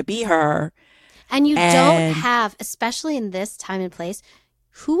grow up, I want to be her. And you don't have, especially in this time and place,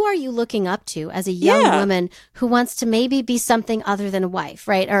 who are you looking up to as a young woman who wants to maybe be something other than a wife,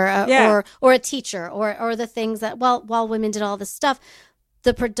 right? Or a teacher, or the things that, while women did all this stuff,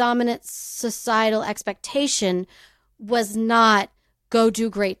 the predominant societal expectation was not go do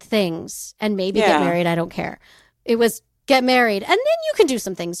great things and maybe get married. I don't care. It was get married, and then you can do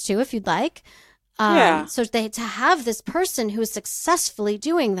some things too if you'd like. So to have this person who is successfully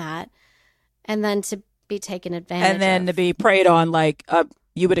doing that. And then to be taken advantage of. And then to be preyed on like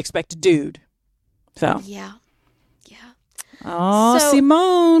you would expect a dude. So. Yeah. Oh, so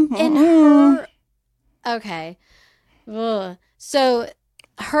Simone. In her... Okay. Ugh. So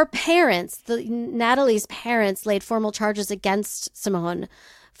her parents, Natalie's parents, laid formal charges against Simone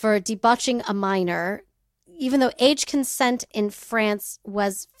for debauching a minor, even though age consent in France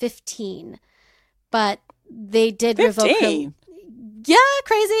was 15. But they did 15? Revoke her... Yeah,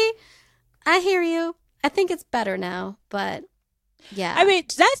 crazy. I hear you. I think it's better now, but yeah. I mean,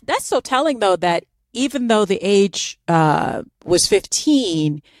 that's so telling, though, that even though the age was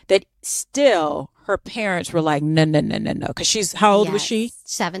 15, that still her parents were like, no. Because she's, how old was she?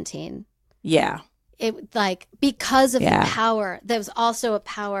 17. Yeah. It because of the power, there was also a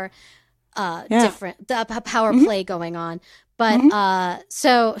power a power play going on. But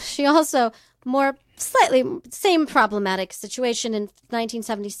so she also slightly same problematic situation. In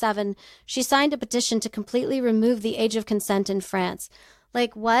 1977, she signed a petition to completely remove the age of consent in France.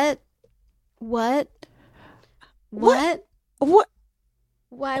 Like, what? Why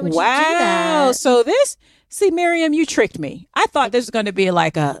would you do that? So Miriam, you tricked me. I thought this was going to be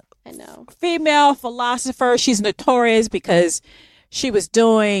like a female philosopher. She's notorious because she was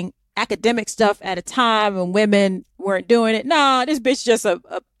doing academic stuff at a time when women weren't doing it. No, this bitch just a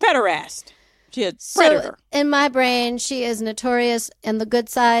pederast. She a predator. So in my brain, she is notorious on the good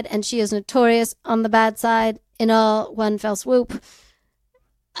side, and she is notorious on the bad side in all one fell swoop.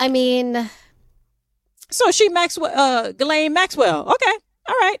 I mean, so she Ghislaine Maxwell. Okay,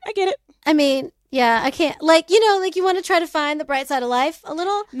 all right, I get it. I mean, yeah, I can't you want to try to find the bright side of life a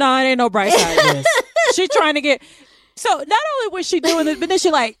little. No, it ain't no bright side of this. She's trying to get. So not only was she doing this, but then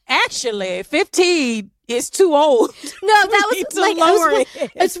she actually 15. It's too old. No, that was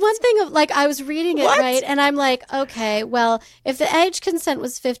it's one thing of I was reading it, right? And I'm like, okay, well, if the age consent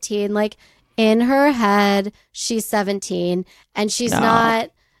was 15, in her head, she's 17 and she's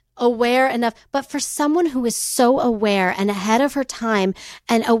not aware enough. But for someone who is so aware and ahead of her time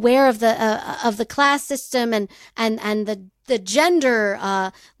and aware of the class system and the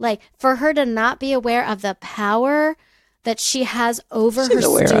gender, for her to not be aware of the power that she has over her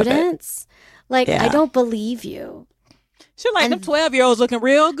students. I don't believe you. She's like, them 12-year-olds looking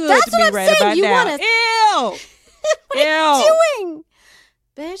real good that's to me what I'm right saying. about You now. wanna... Ew. What are you doing?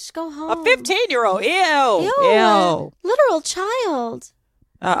 Bitch, go home. A 15-year-old. Ew. Ew. Literal child.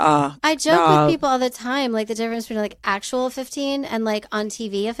 I joke with people all the time, like the difference between like actual 15 and like on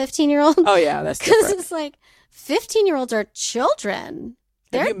TV a 15-year-old. Oh yeah, that's different. Because it's like 15-year-olds are children.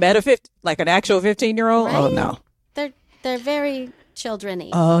 Have you met an actual 15-year-old? Right? Oh no. They're very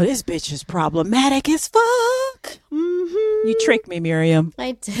children-y. Oh, this bitch is problematic as fuck. Mm-hmm. You tricked me, Miriam.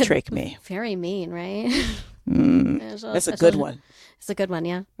 I did. Trick me. Very mean, right? That's a good one. It's a good one,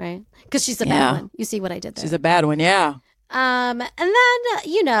 yeah, right? Because she's a bad one. You see what I did there. She's a bad one, yeah. And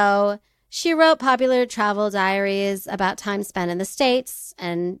then, she wrote popular travel diaries about time spent in the States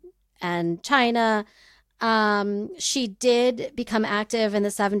and China. She did become active in the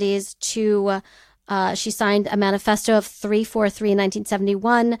 70s she signed a manifesto of 343 in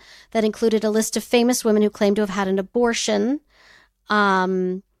 1971 that included a list of famous women who claimed to have had an abortion.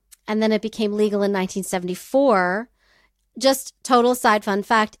 And then it became legal in 1974. Just total side fun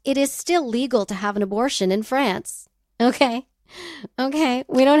fact, it is still legal to have an abortion in France. Okay.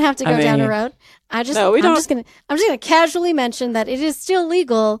 We don't have to go down a road. I'm just gonna casually mention that it is still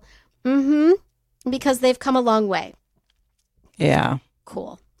legal. Because they've come a long way. Yeah.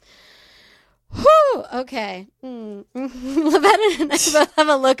 Cool. Whew, okay. Lavetta and I both have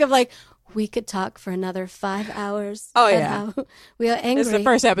a look of like, we could talk for another 5 hours. Oh, yeah. We are angry. This is the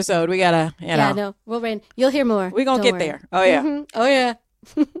first episode. We gotta, Yeah, no. We'll rain. You'll hear more. We're gonna get there. Oh, yeah. Oh, yeah.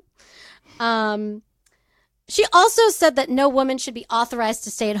 She also said that no woman should be authorized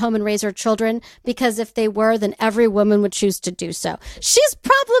to stay at home and raise her children because if they were, then every woman would choose to do so. She's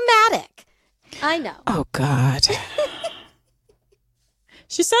problematic. I know. Oh, God.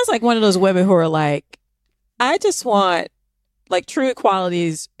 She sounds like one of those women who are like, I just want, like, true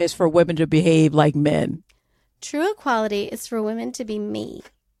equality is for women to behave like men. True equality is for women to be me.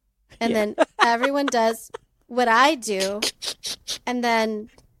 And then everyone does what I do. And then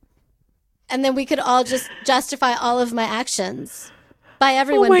we could all just justify all of my actions by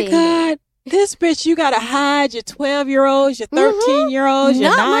everyone being me. Oh, my God. This bitch, you gotta hide your 12-year-olds, your 13-year-olds,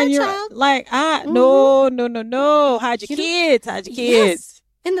 your 9-year-olds. Like, no. Hide your kids. Yes.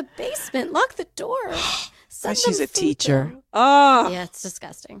 In the basement. Lock the door. She's a teacher. Oh. Yeah, it's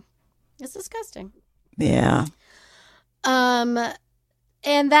disgusting. Yeah. And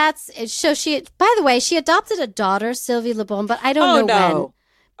that's it. So by the way, she adopted a daughter, Sylvie Le Bon, but I don't know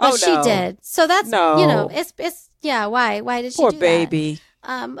when. But she did. So that's, it's why did she do that? Poor baby.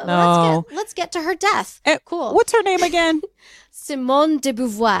 Let's get to her death. Cool. What's her name again? Simone de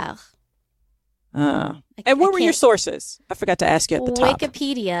Beauvoir. And what were your sources? I forgot to ask you at the top.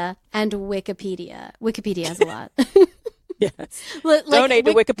 Wikipedia and Wikipedia. Wikipedia has a lot. Yes. Donate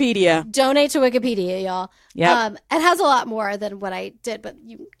to Wikipedia. Donate to Wikipedia, y'all. Yeah. It has a lot more than what I did, but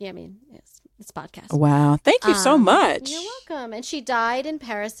it's podcast. Wow. Thank you so much. You're welcome. And she died in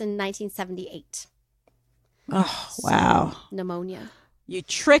Paris in 1978. Oh, wow. Pneumonia. You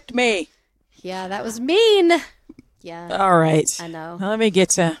tricked me. Yeah, that was mean. Yeah. All right. I know. Let me get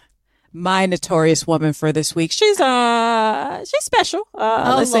to my notorious woman for this week. She's special.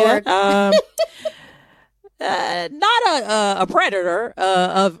 Let's Lord. say that. Not a predator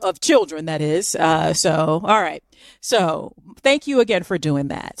of children, that is. So, all right. So, thank you again for doing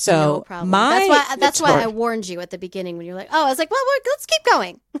that. So, no problem. That's why I warned you at the beginning when you're like, "Oh," I was like, "Well, let's keep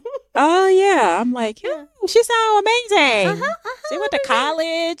going." Oh yeah, I'm like, she sounds amazing. She went to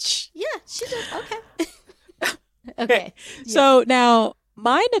college. Yeah, she did. Okay. Okay. Yeah. So now,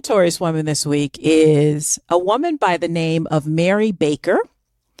 my notorious woman this week is a woman by the name of Mary Baker.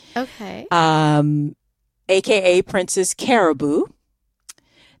 Okay. AKA Princess Caribou.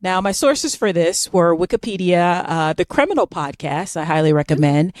 Now, my sources for this were Wikipedia, the Criminal Podcast, I highly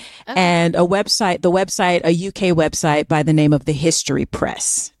recommend, and a UK website by the name of the History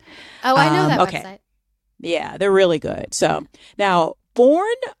Press. Oh, I know that website. Yeah, they're really good. So now,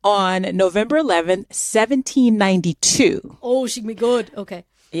 born on November 11th, 1792. Oh, she be good. Okay.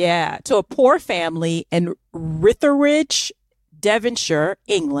 Yeah, to a poor family in Ritheridge, Devonshire,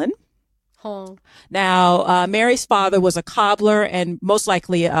 England. Oh. Now, Mary's father was a cobbler and most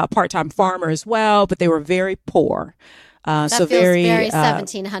likely a part-time farmer as well, but they were very poor. That so feels very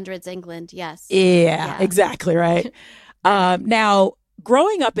 1700s England. Yes. Yeah, exactly. Right. Now,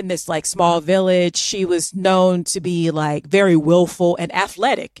 growing up in this like small village, she was known to be like very willful and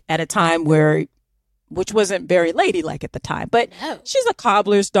athletic at a time which wasn't very ladylike at the time, but she's a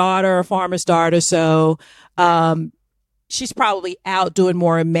cobbler's daughter, a farmer's daughter. So, she's probably out doing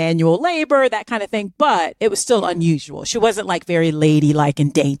more manual labor, that kind of thing, but it was still unusual. She wasn't like very ladylike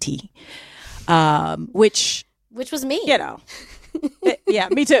and dainty, which which was me. You know. Yeah,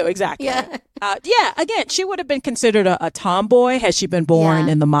 me too. Exactly. Yeah. Again, she would have been considered a tomboy had she been born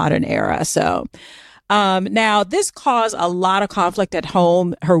in the modern era. So, now this caused a lot of conflict at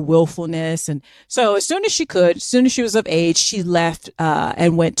home, her willfulness. And so as soon as she was of age, she left,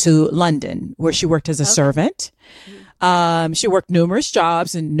 and went to London where she worked as a servant. She worked numerous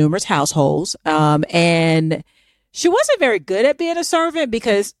jobs in numerous households. And she wasn't very good at being a servant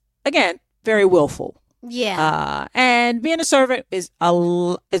because, again, very willful. Yeah. And being a servant is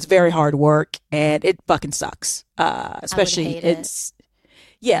very hard work and it fucking sucks. Especially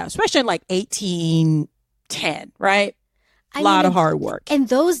especially in like 1810, right? A lot of hard work. In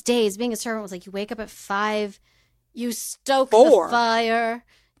those days, being a servant was like you wake up at 5, you stoke the fire.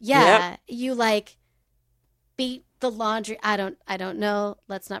 Yeah. Yep. You like beat the laundry. I don't know.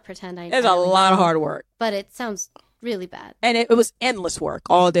 Let's not pretend I know. There's a lot of hard work. But it sounds really bad. And it was endless work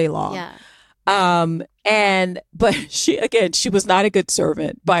all day long. Yeah. But she was not a good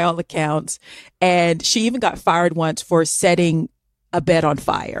servant by all accounts. And she even got fired once for setting a bed on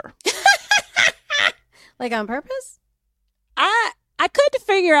fire. Like on purpose? I couldn't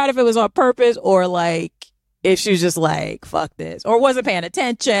figure out if it was on purpose or like if she was just like, fuck this, or wasn't paying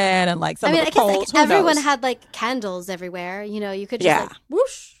attention and like some of the coals. Like everyone had like candles everywhere. You know, you could just like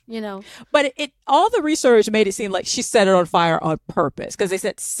whoosh, you know. But all the research made it seem like she set it on fire on purpose because they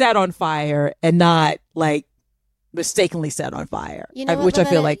said set on fire and not like mistakenly set on fire, you know which I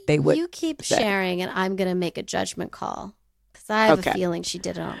feel like they would. You keep sharing and I'm going to make a judgment call because I have a feeling she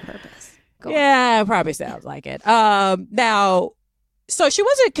did it on purpose. It probably sounds like it. Now, so she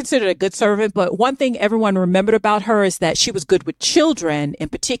wasn't considered a good servant, but one thing everyone remembered about her is that she was good with children in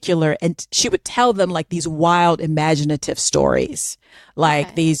particular, and she would tell them like these wild, imaginative stories,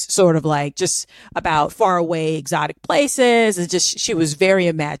 like these sort of like just about faraway, exotic places, and just she was very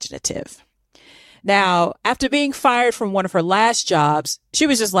imaginative. Now, after being fired from one of her last jobs, she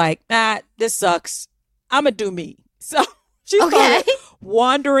was just like, this sucks. I'm gonna do me. So she started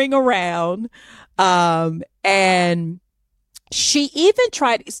wandering around, and she even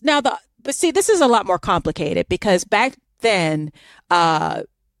tried but see, this is a lot more complicated because back then,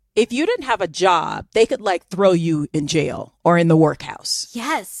 if you didn't have a job, they could like throw you in jail or in the workhouse.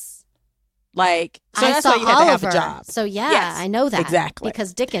 Yes. Like, so that's why you had to have a job. So yes, I know that. Exactly.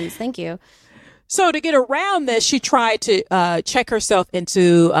 Because Dickens, thank you. So to get around this, she tried to check herself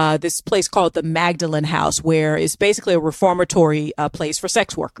into this place called the Magdalen House, where it's basically a reformatory place for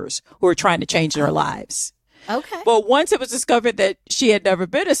sex workers who are trying to change their lives. Okay. But once it was discovered that she had never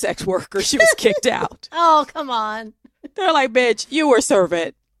been a sex worker, she was kicked out. Oh, come on. They're like, bitch, you were a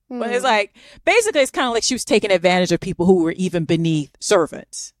servant. But it's like, basically, it's kind of like she was taking advantage of people who were even beneath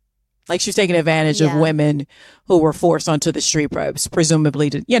servants. Like she was taking advantage of women who were forced onto the street,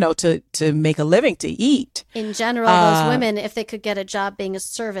 presumably to make a living, to eat. In general, those women, if they could get a job being a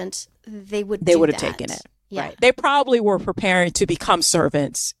servant, they would have taken it. Yeah. Right. They probably were preparing to become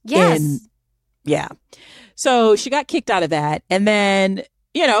servants. Yes. So she got kicked out of that. And then,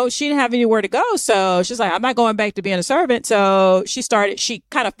 she didn't have anywhere to go. So she's like, I'm not going back to being a servant. So she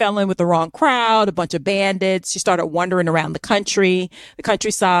kind of fell in with the wrong crowd, a bunch of bandits. She started wandering around the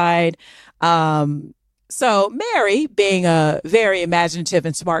countryside. So Mary, being a very imaginative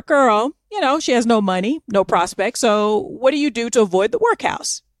and smart girl, she has no money, no prospects. So what do you do to avoid the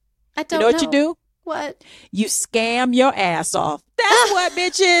workhouse? I don't know. You know what you do? What? You scam your ass off. That's what,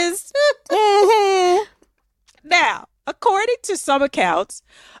 bitches. Mm-hmm. Now, according to some accounts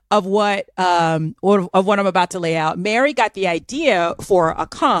of what I'm about to lay out, Mary got the idea for a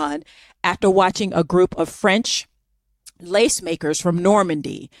con after watching a group of French lace makers from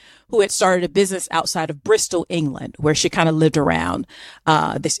Normandy who had started a business outside of Bristol, England, where she kind of lived around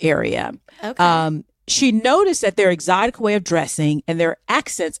this area. Okay. She noticed that their exotic way of dressing and their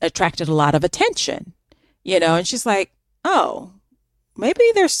accents attracted a lot of attention, and she's like, oh, maybe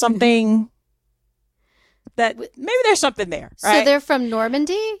there's something there, right? So they're from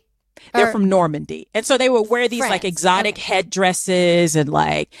Normandy? They're from Normandy. And so they would wear these like exotic headdresses and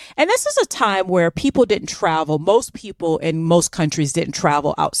this is a time where people didn't travel. Most people in most countries didn't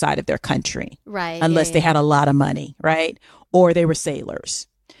travel outside of their country. Right. Unless they had a lot of money, right? Or they were sailors,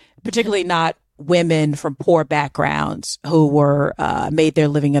 particularly not women from poor backgrounds who were made their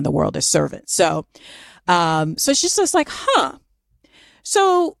living in the world as servants. So she's just like,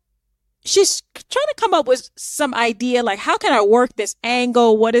 So she's trying to come up with some idea, like, how can I work this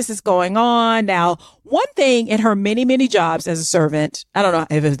angle? What is this going on? Now, one thing in her many, many jobs as a servant, I don't know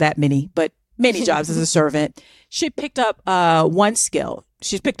if it was that many, but many jobs as a servant, she picked up one skill.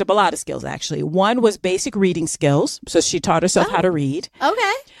 She's picked up a lot of skills, actually. One was basic reading skills. So she taught herself how to read.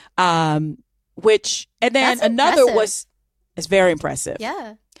 Okay. and then That's another impressive. it's very impressive.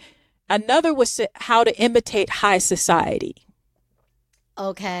 Yeah. Another was how to imitate high society.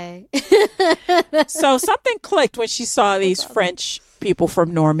 Okay. So something clicked when she saw these French people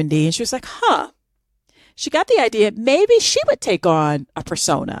from Normandy, and she was like, she got the idea maybe she would take on a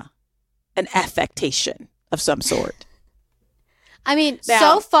persona, an affectation of some sort. I mean, Now,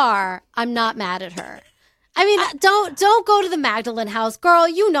 so far, I'm not mad at her. I mean, don't go to the Magdalene house, girl.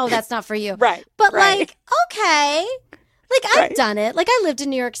 You know that's not for you. Right. But right. like, okay. Like, I've Right. done it. Like, I lived in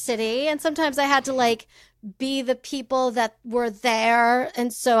New York City, and sometimes I had to like be the people that were there,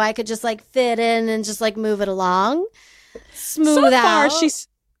 and so I could just like fit in and just like move it along, smooth out.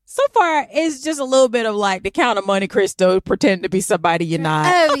 So far, it's just a little bit of like the Count of Monte Cristo, pretend to be Oh, be somebody you're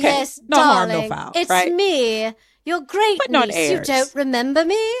not. Okay, yes, no darling. harm, no foul. It's right? me, your great Putting on niece. airs. You don't remember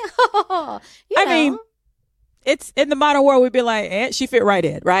me? I mean, it's in the modern world, we'd be like, she fit right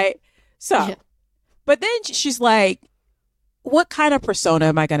in, right? So, Yeah. but then she's like, what kind of persona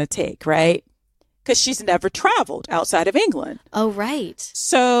am I going to take, right? Because she's never traveled outside of England. Oh, right.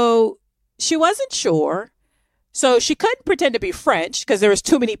 So she wasn't sure. So she couldn't pretend to be French because there was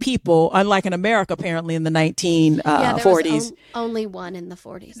too many people, unlike in America, apparently in the 1940s. There was only one in the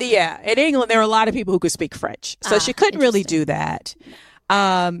 40s. Yeah. In England, there were a lot of people who could speak French. So she couldn't really do that.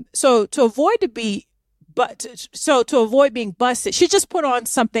 So to avoid being busted, she just put on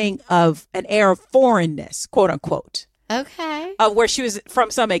something of an air of foreignness, quote unquote. Okay. Where she was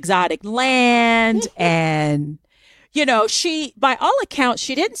from some exotic land. And, by all accounts,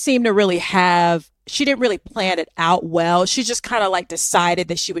 she didn't really plan it out well. She just kind of like decided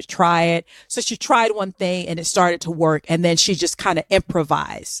that she would try it. So she tried one thing and it started to work. And then she just kind of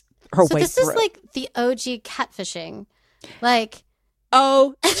improvised her way through. So this is like the OG catfishing. Like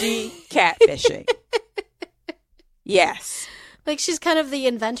OG catfishing. Yes. Like she's kind of the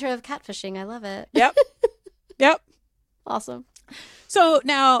inventor of catfishing. I love it. Yep. Awesome. So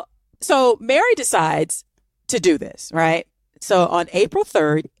Mary decides to do this, right? So on April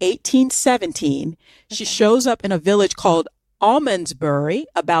 3rd, 1817, she shows up in a village called Almondsbury,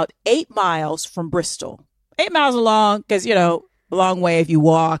 about 8 miles from Bristol. 8 miles along, because, a long way if you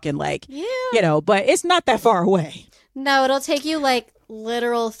walk and but it's not that far away. No, it'll take you like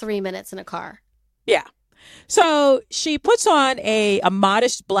literal 3 minutes in a car. Yeah. So she puts on a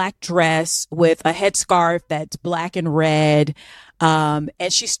modest black dress with a headscarf that's black and red. And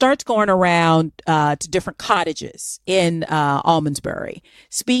she starts going around to different cottages in Almondsbury,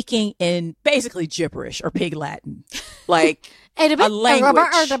 speaking in basically gibberish or pig Latin, like a language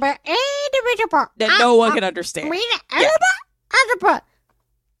that no one can understand.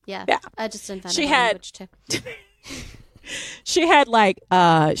 Yeah. I just invented She a had language too. She had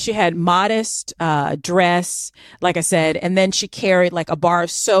modest dress, like I said, and then she carried like a bar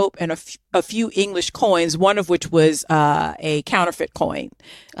of soap and a few English coins, one of which was a counterfeit coin.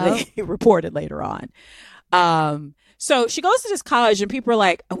 They reported later on. So she goes to this college and people are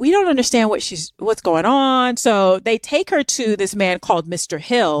like, we don't understand what's going on. So they take her to this man called Mr.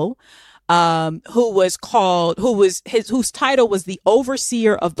 Hill, whose title was the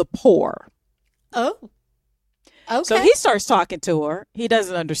overseer of the poor. Oh. Okay. So he starts talking to her. He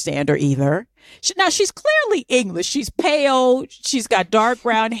doesn't understand her either. Now, she's clearly English. She's pale. She's got dark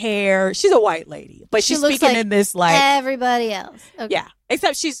brown hair. She's a white lady. But she's speaking like in this like... everybody else. Okay. Yeah.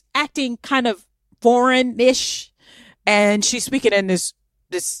 Except she's acting kind of foreign-ish. And she's speaking in this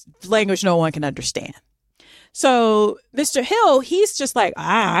language no one can understand. So Mr. Hill, he's just like,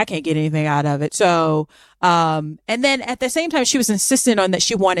 I can't get anything out of it. So, and then at the same time, she was insistent on that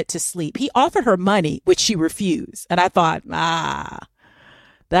she wanted to sleep. He offered her money, which she refused. And I thought,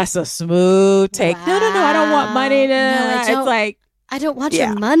 that's a smooth take. Wow. No, I don't want money. No, it's like, I don't want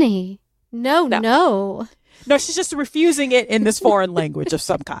your money. No. No, she's just refusing it in this foreign language of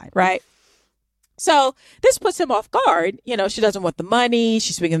some kind, right? So this puts him off guard. She doesn't want the money.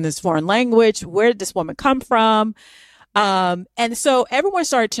 She's speaking this foreign language. Where did this woman come from? And so everyone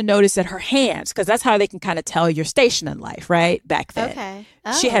started to notice that her hands, because that's how they can kind of tell your station in life, right? Back then. Okay.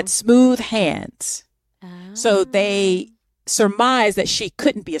 She had smooth hands. So they surmised that she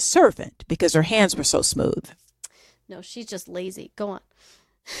couldn't be a servant because her hands were so smooth. No, she's just lazy. Go on.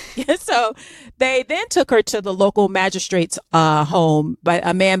 So they then took her to the local magistrate's home by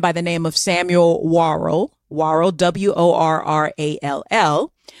a man by the name of Samuel Worrall, Worrall,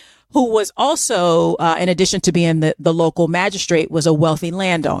 who was also, in addition to being the local magistrate, was a wealthy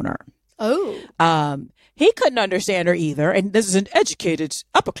landowner. Oh. He couldn't understand her either. And this is an educated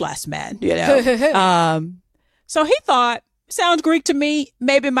upper class man, So he thought, sounds Greek to me.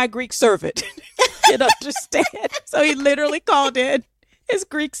 Maybe my Greek servant can understand. So he literally called in his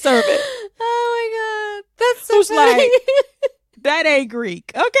Greek servant. Oh my God. That's so Who's funny. like, that ain't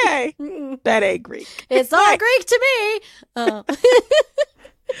Greek. Okay. That ain't Greek. It's all Greek to me. Oh.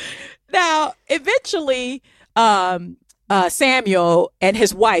 Now, eventually, Samuel and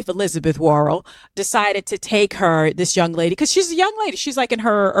his wife, Elizabeth Worrell, decided to take her, this young lady, because she's a young lady. She's like in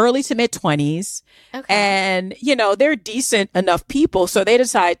her early to mid 20s. Okay. And, you know, they're decent enough people. So they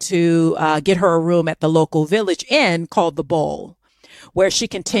decide to get her a room at the local village inn called the Bowl, where she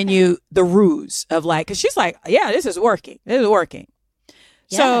continued the ruse of like, because she's like, yeah, this is working. This is working.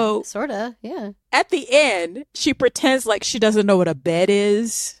 Yeah, so sort of. Yeah. At the end, she pretends like she doesn't know what a bed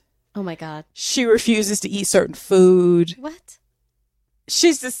is. Oh my God. She refuses to eat certain food. What?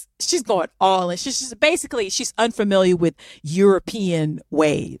 She's going all in. She's unfamiliar with European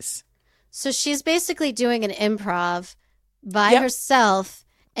ways. So she's basically doing an improv by herself,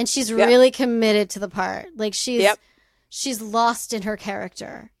 and she's really committed to the part. Like she's lost in her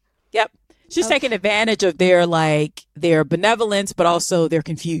character. Yep. She's taking advantage of their benevolence, but also their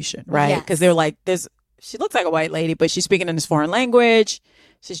confusion, right? Because they're like, she looks like a white lady, but she's speaking in this foreign language.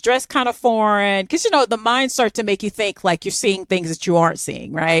 She's dressed kind of foreign. Because, you know, the mind starts to make you think like you're seeing things that you aren't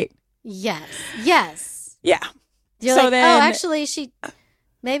seeing, right? Yes. Yes. Yeah. You're so like, then, actually,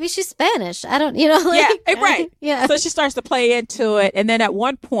 maybe she's Spanish. I don't, right. Yeah. So she starts to play into it. And then at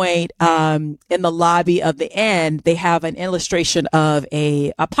one point, in the lobby of the inn, they have an illustration of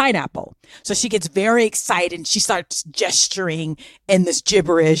a pineapple. So she gets very excited and she starts gesturing in this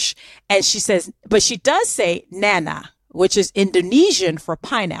gibberish. And she says, but she does say Nana, which is Indonesian for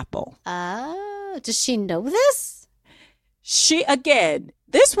pineapple. Oh, does she know this?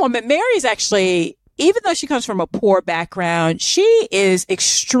 This woman, Mary's actually, even though she comes from a poor background, she is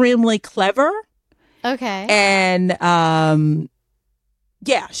extremely clever. Okay. And,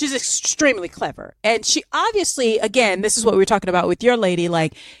 she's extremely clever. And she obviously, again, this is what we were talking about with your lady.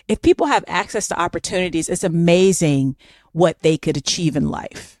 Like, if people have access to opportunities, it's amazing what they could achieve in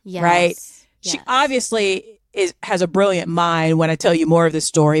life. Yes. Right? Yes. She obviously has a brilliant mind when I tell you more of this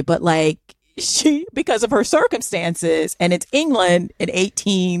story, but like, she, because of her circumstances, and it's England in 12.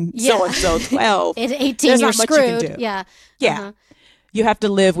 In 18, you're screwed. You can do. Yeah. Uh-huh. You have to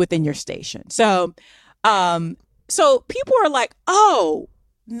live within your station. So, so people are like, oh,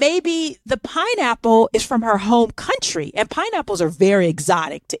 maybe the pineapple is from her home country, and pineapples are very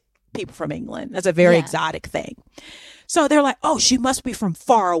exotic to people from England. That's a very exotic thing. So they're like, oh, she must be from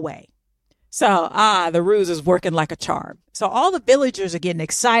far away. So, the ruse is working like a charm. So all the villagers are getting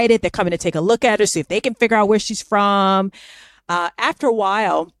excited. They're coming to take a look at her, see if they can figure out where she's from. After a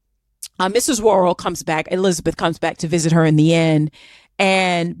while, Mrs. Worrell Elizabeth comes back to visit her in the inn.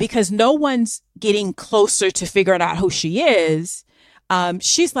 And because no one's getting closer to figuring out who she is,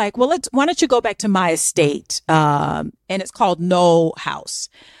 she's like, well, why don't you go back to my estate? And it's called Knoll House.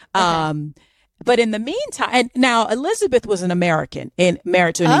 Okay. But in the meantime, and now Elizabeth was an American and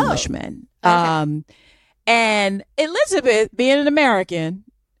married to an Englishman. Okay. And Elizabeth, being an American,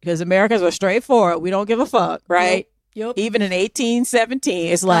 because Americans are straightforward, we don't give a fuck, right? Yep. Even in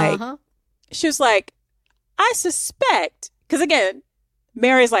 1817, it's like, she was like, I suspect, because again,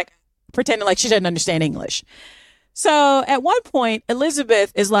 Mary's like pretending like she doesn't understand English. So at one point,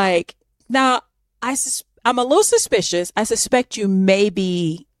 Elizabeth is like, now, I'm a little suspicious. I suspect you may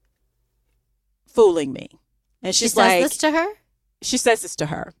be fooling me. And she's like, she says this to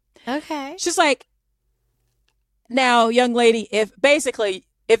her. Okay. She's like, now, young lady, if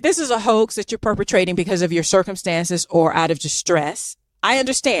this is a hoax that you're perpetrating because of your circumstances or out of distress, I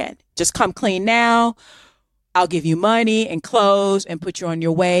understand. Just come clean now. I'll give you money and clothes and put you on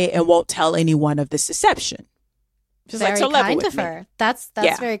your way and won't tell anyone of this deception. She's very like, so kind of her. That's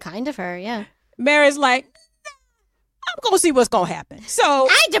very kind of her. Yeah. Mary's like, I'm going to see what's going to happen. So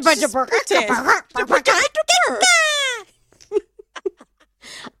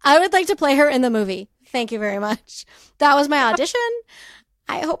I would like to play her in the movie. Thank you very much. That was my audition.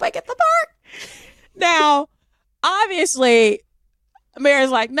 I hope I get the part. Now, obviously, Mary's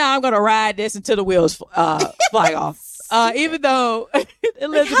like, no, I'm going to ride this until the wheels fly off. Even though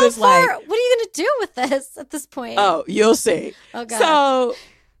Elizabeth's like, what are you going to do with this at this point? Oh, you'll see. Oh, God.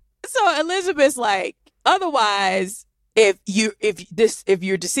 So Elizabeth's like, otherwise, if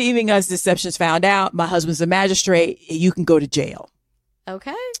you're deceiving us, deception's found out, my husband's a magistrate, you can go to jail.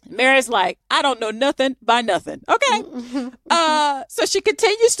 Okay. Mary's like, I don't know nothing by nothing. Okay. So she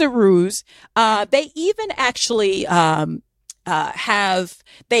continues to ruse. They even actually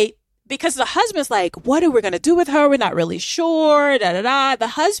because the husband's like, what are we going to do with her? We're not really sure.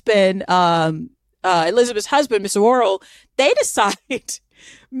 The husband, Elizabeth's husband, Mr. Worrell, they decide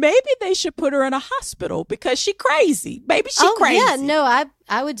maybe they should put her in a hospital because she's crazy. Maybe she's crazy. Yeah, no,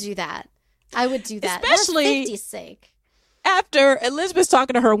 I would do that. I would do that. Especially for 50's sake. After Elizabeth's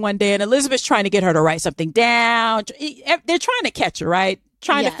talking to her one day and Elizabeth's trying to get her to write something down. They're trying to catch her, right?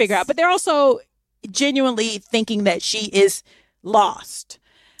 Trying to figure out. But they're also genuinely thinking that she is lost.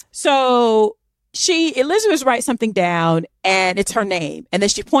 So Elizabeth writes something down and it's her name. And then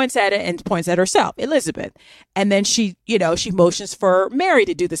she points at it and points at herself, Elizabeth. And then she motions for Mary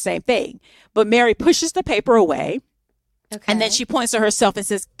to do the same thing. But Mary pushes the paper away. Okay. And then she points to herself and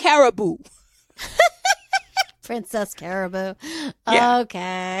says, Caribou. Princess Caribou. Yeah.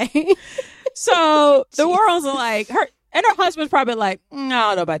 Okay. So the world's like, her husband's probably like, I don't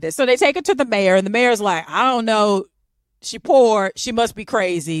know about this. So they take her to the mayor and the mayor's like, I don't know. She poor. She must be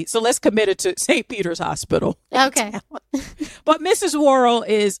crazy. So let's commit her to St. Peter's Hospital. Okay. But Mrs. Worrell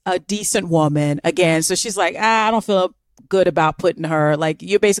is a decent woman again. So she's like, I don't feel good about putting her, like,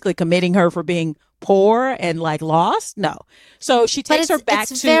 you're basically committing her for being poor and like lost. No. So she takes her back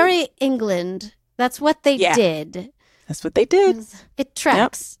to very England. That's what they did. That's what they did. It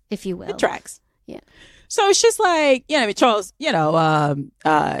tracks, if you will. It tracks. Yeah. So she's like, Charles,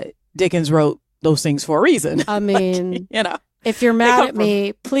 Dickens wrote those things for a reason. I mean, if you're mad at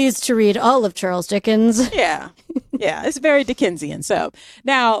me, please to read all of Charles Dickens. Yeah. Yeah. It's very Dickensian. So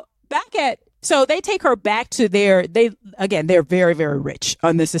now so they take her back to they're very, very rich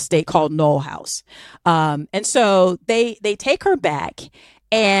on this estate called Knoll House. And so they take her back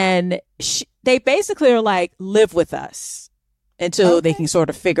and they basically are like, live with us until they can sort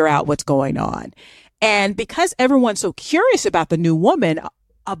of figure out what's going on. And because everyone's so curious about the new woman,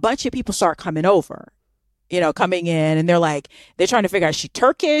 a bunch of people start coming over, coming in, and they're trying to figure out, is she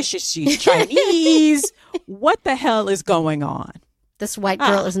Turkish? Is she Chinese? What the hell is going on? This white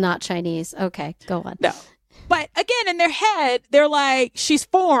girl is not Chinese. Okay, go on. No. But again, in their head, they're like, she's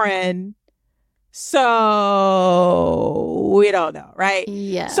foreign. So we don't know, right?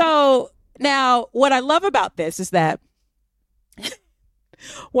 Yeah. So now what I love about this is that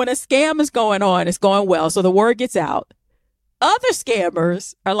when a scam is going on, it's going well. So the word gets out. Other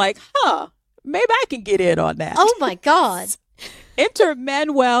scammers are like, maybe I can get in on that. Oh my God. Enter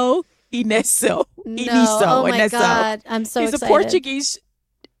Manuel Ineso. Oh my God. I'm so excited. He's a Portuguese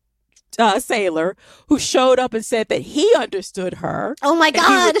sailor who showed up and said that he understood her. Oh my God.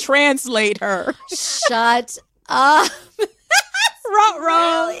 He would translate her. Shut up.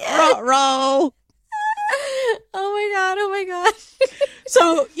 Row. Oh my God.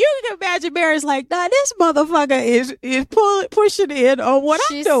 So you can imagine Mary's like, nah, this motherfucker is pushing in on what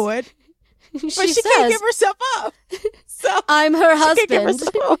I'm doing. But she can't give herself up. So I'm her husband.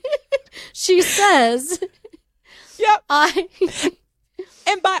 She says, yep.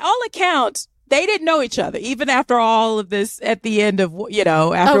 And by all accounts, they didn't know each other, even after all of this at the end of,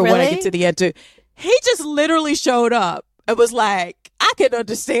 after when I get to the end too. He just literally showed up and was like, I can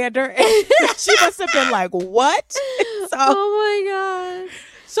understand her. And she must have been like, what? So, oh my God.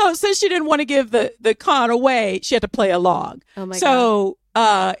 So since she didn't want to give the con away, she had to play along. Oh my God.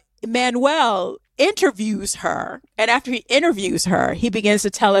 So Manuel interviews her. And after he interviews her, he begins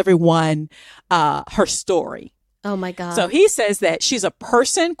to tell everyone her story. Oh my God. So he says that she's a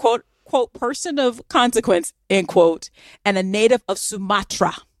person, quote, person of consequence, end quote, and a native of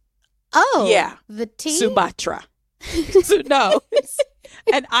Sumatra. Oh. Yeah. The tea? Sumatra. So, no, it's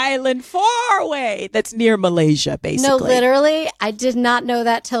an island far away that's near Malaysia, basically. No, literally. I did not know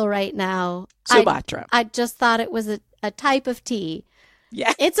that till right now. Sumatra. I just thought it was a type of tea.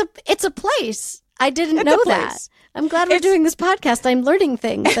 Yeah. It's a place. I didn't know that. I'm glad we're doing this podcast. I'm learning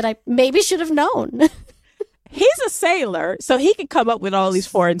things that I maybe should have known. He's a sailor, so he can come up with all these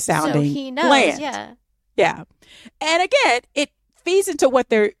foreign sounding so he knows, lands. Yeah. Yeah. And again, it feeds into what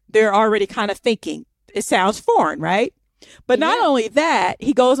they're already kind of thinking. It sounds foreign, right? But not only that,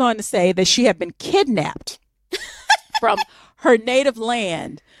 he goes on to say that she had been kidnapped from her native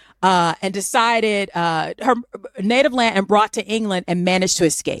land and decided her native land and brought to England and managed to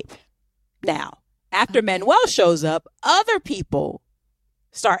escape. Now, after Manuel shows up, other people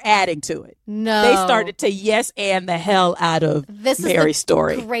start adding to it. No. They started to yes and the hell out of Mary's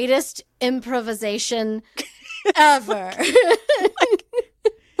story. This is the greatest improvisation ever.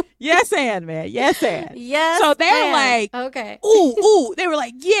 Yes, and man. Yes, and. Yes. So they're like, okay. Ooh. They were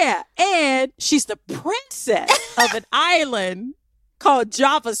like, yeah. And she's the princess of an island called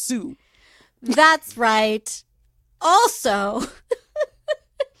Javasu. That's right. Also.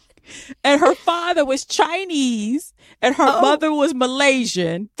 And her father was Chinese and her mother was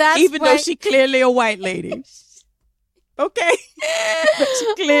Malaysian. Even though she clearly a white lady. Okay.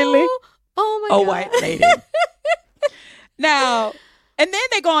 She clearly a white lady. Now, and then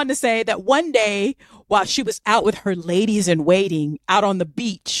they go on to say that one day while she was out with her ladies in waiting out on the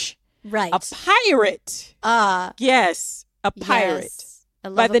beach, Right. A pirate. Yes, a pirate. Yes. I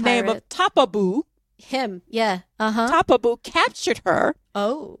love by the a pirate. name of Tapaboo. Him. Yeah. Uh-huh. Tapaboo captured her.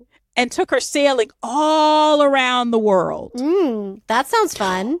 Oh. And took her sailing all around the world. That sounds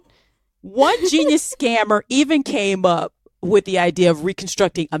fun. One genius scammer even came up with the idea of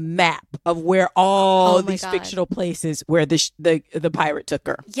reconstructing a map of where all these fictional places where the pirate took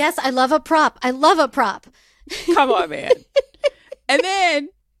her. Yes, I love a prop. Come on, man. And then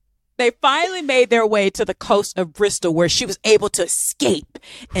they finally made their way to the coast of Bristol, where she was able to escape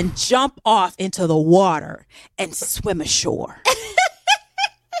and jump off into the water and swim ashore.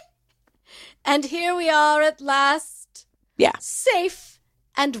 And here we are at last. Yeah. Safe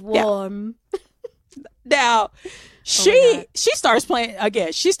and warm. Yeah. Now, she starts playing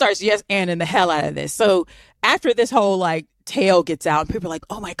again. She starts and the hell out of this. So after this whole like tale gets out, people are like,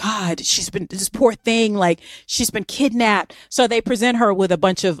 oh my God, this poor thing, like she's been kidnapped. So they present her with a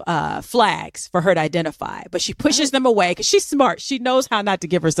bunch of flags for her to identify, but she pushes them away because she's smart. She knows how not to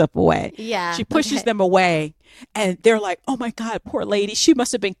give herself away. Yeah. She pushes them away, and they're like, oh my God, poor lady. She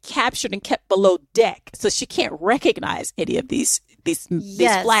must have been captured and kept below deck. So she can't recognize any of these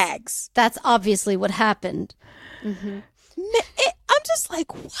flags. That's obviously what happened. Mm-hmm. I'm just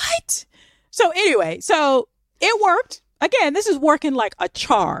like, what? So anyway, so it worked. Again, this is working like a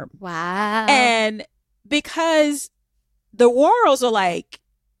charm. Wow. And because the Worrells are like,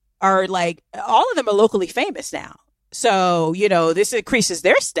 all of them are locally famous now. So, this increases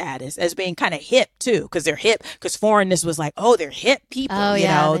their status as being kind of hip too, because they're hip, because foreignness was like, oh, they're hip people,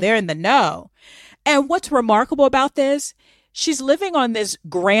 they're in the know. And what's remarkable about this, she's living on this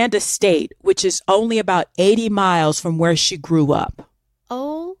grand estate, which is only about 80 miles from where she grew up.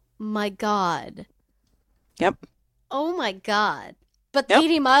 Oh my God. Yep. Oh my God. But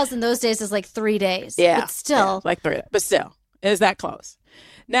 80 miles in those days is like 3 days. Yeah. But still. Yeah, like 3 days. But still, it is that close.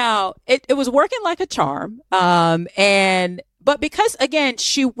 Now, it was working like a charm. But because, again,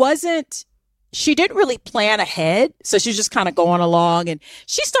 she didn't really plan ahead. So she was just kind of going along, and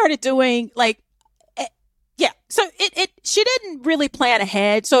she started doing so she didn't really plan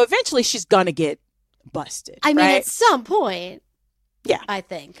ahead. So eventually she's going to get busted. I mean, at some point. Yeah. I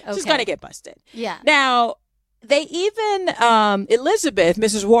think. Okay. She's going to get busted. Yeah. Now, they even, Elizabeth,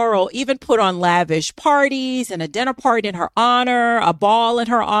 Mrs. Worrell, even put on lavish parties and a dinner party in her honor, a ball in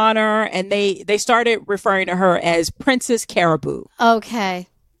her honor, and they started referring to her as Princess Caribou. Okay.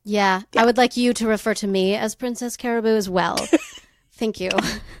 Yeah. I would like you to refer to me as Princess Caribou as well. Thank you.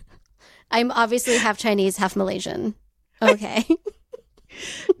 I'm obviously half Chinese, half Malaysian. Okay.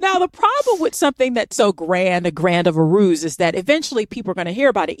 Now, the problem with something that's so grand of a ruse is that eventually people are going to hear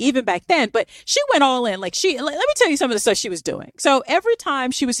about it, even back then. But she went all in. Like let me tell you some of the stuff she was doing. So every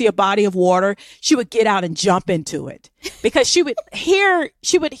time she would see a body of water, she would get out and jump into it because she would hear,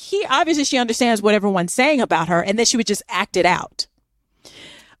 obviously she understands what everyone's saying about her, and then she would just act it out.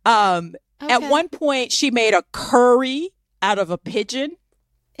 At one point, she made a curry out of a pigeon.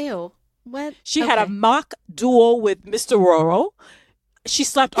 Ew. What? She had a mock duel with Mr. Worrell. She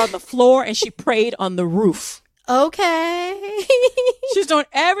slept on the floor and she prayed on the roof. Okay. She was doing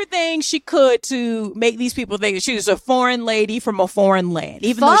everything she could to make these people think that she was a foreign lady from a foreign land.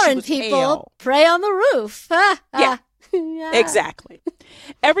 Even though she was people pale. Pray on the roof. Yeah. Yeah. Exactly.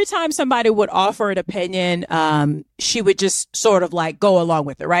 Every time somebody would offer an opinion, she would just sort of like go along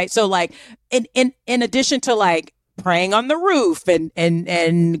with it, right? So like in addition to like praying on the roof and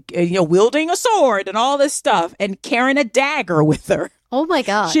wielding a sword and all this stuff and carrying a dagger with her. Oh my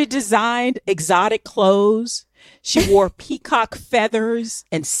God. She designed exotic clothes. She wore peacock feathers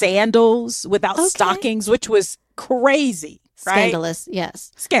and sandals without stockings, which was crazy. Right? Scandalous.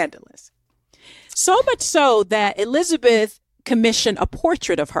 Yes. Scandalous. So much so that Elizabeth commissioned a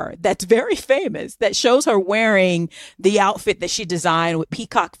portrait of her that's very famous that shows her wearing the outfit that she designed with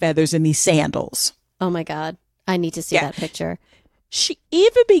peacock feathers and these sandals. Oh my God. I need to see that picture. She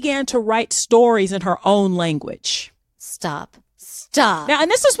even began to write stories in her own language. Stop. Now, and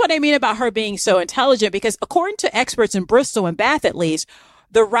this is what I mean about her being so intelligent, because according to experts in Bristol and Bath, at least,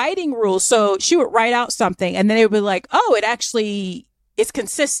 the writing rules, so she would write out something and then it would be like, oh, it's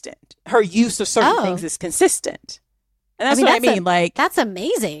consistent. Her use of certain things is consistent. And that's what I mean. That's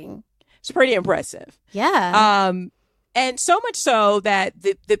amazing. It's pretty impressive. Yeah. And so much so that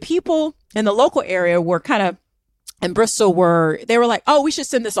the people in the local area were kind of, in Bristol they were like, oh, we should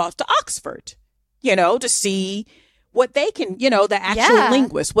send this off to Oxford, to see what they can, the actual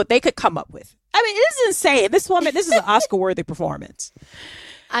linguists, what they could come up with. I mean, it is insane. This is an Oscar-worthy performance.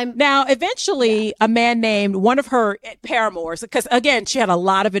 Now, eventually, a man named one of her paramours, because again, she had a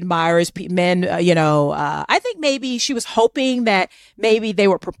lot of admirers, men, I think maybe she was hoping that maybe they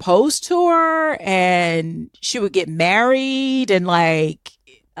would propose to her and she would get married and like,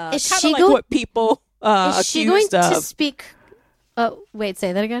 kind of like what people is she going accused of. To speak? Oh, wait,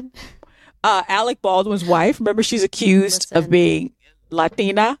 say that again. Alec Baldwin's wife. Remember, she's accused of being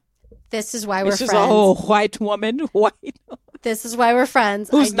Latina. This is why we're friends. She's a whole white woman. This is why we're friends.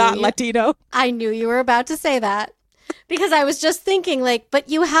 Who's not Latino. I knew you were about to say that because I was just thinking like, but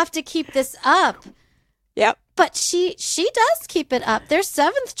you have to keep this up. Yep. But she does keep it up. Their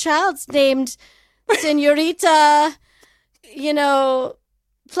seventh child's named Senorita,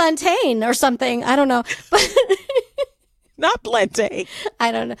 Plantain or something. I don't know. But not Plantain.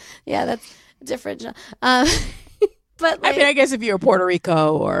 I don't know. Yeah, that's different. But like, I guess if you're Puerto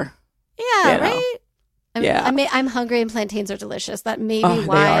Rico or right. Yeah. I'm hungry and plantains are delicious. That may be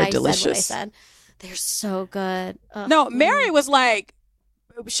why I said what I said. They're so good. No, Mary was like,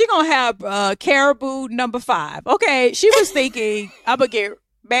 she gonna have caribou number 5. Okay, she was thinking, I'm gonna get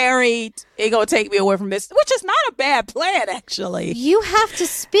married. It gonna take me away from this, which is not a bad plan, actually. You have to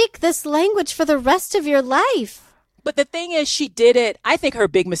speak this language for the rest of your life. But the thing is, she did it. I think her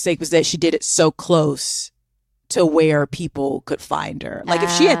big mistake was that she did it so close to where people could find her. Like if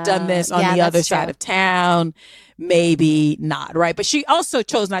she had done this on the other side of town, maybe not, right? But she also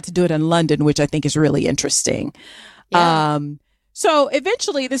chose not to do it in London, which I think is really interesting. Yeah. So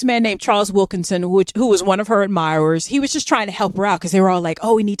eventually this man named Charles Wilkinson, who was one of her admirers, he was just trying to help her out because they were all like,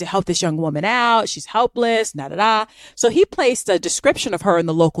 oh, we need to help this young woman out. She's helpless, da-da-da. So he placed a description of her in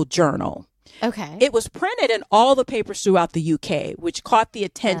the local journal. Okay. It was printed in all the papers throughout the UK, which caught the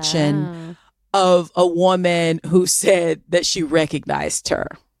attention of a woman who said that she recognized her.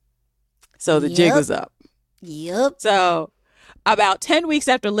 So the jig was up. Yep. So about 10 weeks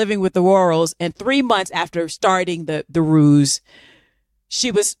after living with the Worrells and 3 months after starting the ruse,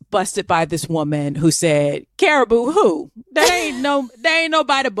 she was busted by this woman who said, caribou who? That ain't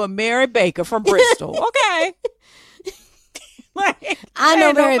nobody but Mary Baker from Bristol. Okay. I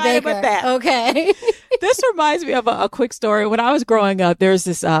know Mary Baker. Okay. This reminds me of a quick story. When I was growing up, there's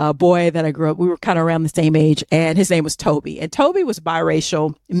this boy that I grew up. We were kind of around the same age, and his name was Toby. And Toby was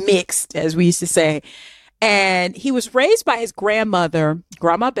biracial, mixed, as we used to say. And he was raised by his grandmother,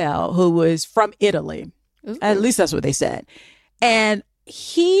 Grandma Belle, who was from Italy. Ooh. At least that's what they said. And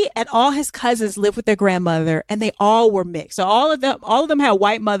he and all his cousins lived with their grandmother, and they all were mixed. So all of them had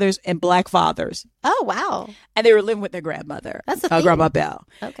white mothers and black fathers. Oh, wow. And they were living with their grandmother. That's the Grandma Belle.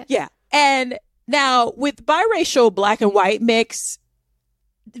 Okay. Yeah. And now with biracial black and white mix,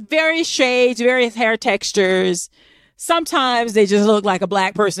 various shades, various hair textures. Sometimes they just look like a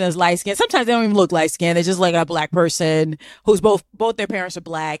black person that's light skinned. Sometimes they don't even look light skinned. They just look like a black person who's both their parents are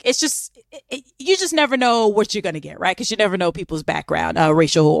black. It's just, you just never know what you're going to get, right? Because you never know people's background,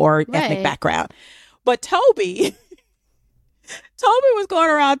 racial or ethnic background. But Toby was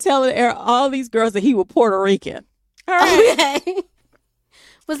going around telling all these girls that he was Puerto Rican. All right. Okay.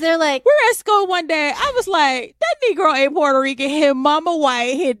 Was there like... We're at school one day. I was like, that Negro ain't Puerto Rican. His mama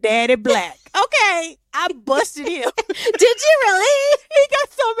white, his daddy black. Okay. I busted him. Did you really? He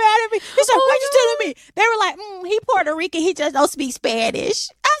got so mad at me. He's like, what you telling me? They were like, he Puerto Rican. He just don't speak Spanish.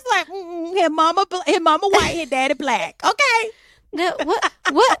 I was like, his mama white, his daddy black. Okay. No,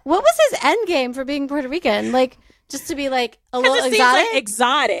 what was his end game for being Puerto Rican? Like, just to be like a little exotic? Like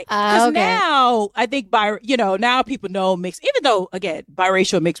exotic. Because now, I think now people know mixed, even though, again,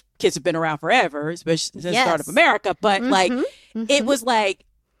 biracial mixed kids have been around forever, especially since the start of America. But it was like,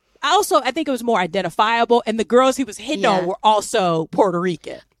 I think it was more identifiable. And the girls he was hitting on were also Puerto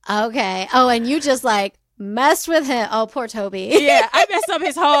Rican. Okay. Oh, and you just like messed with him. Oh, poor Toby. Yeah, I messed up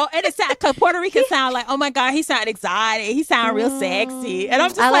his whole, and it sound, because Puerto Rican sound like, oh my God, he sound exotic. He sound real sexy. And I'm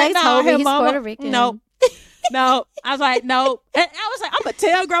just like, no, Toby, he's mama, Puerto Rican. No, I was like, no. And I was like, I'm going to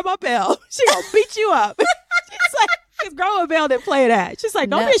tell Grandma Belle. She going to beat you up. She's like, because Grandma Belle didn't play that. She's like,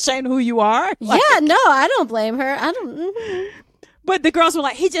 don't be ashamed of who you are. Like, yeah, no, I don't blame her. I don't. Mm-hmm. But the girls were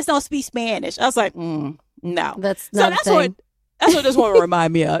like, he just don't speak Spanish. I was like, no. That's not that's what this woman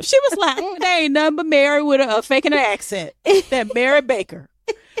remind me of. She was like, there ain't nothing but Mary with a faking an accent. That Mary Baker.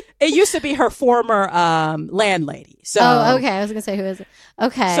 It used to be her former landlady. So, okay. I was going to say, who is it?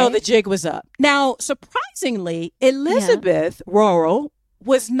 Okay. So the jig was up. Now, surprisingly, Elizabeth Worrell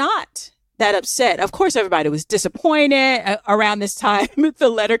was not that upset. Of course, everybody was disappointed. Around this time, the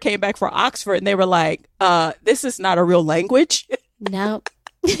letter came back for Oxford, and they were like, this is not a real language. No.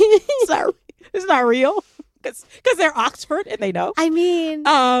 It's not real. Because they're Oxford, and they know. I mean,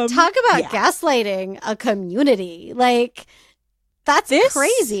 talk about gaslighting a community. Like... That's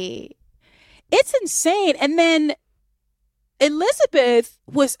crazy. It's insane. And then Elizabeth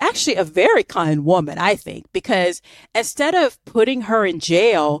was actually a very kind woman, I think, because instead of putting her in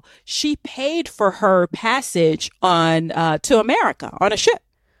jail, she paid for her passage on to America on a ship.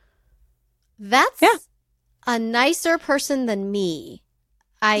 That's a nicer person than me.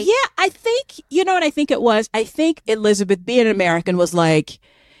 I think, you know what I think it was? I think Elizabeth, being an American, was like,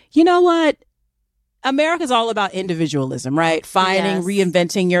 you know what? America's all about individualism, right? Finding,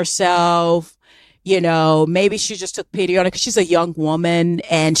 reinventing yourself. You know, maybe she just took pity on it because she's a young woman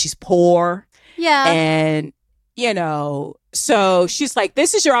and she's poor. Yeah. And, you know, so she's like,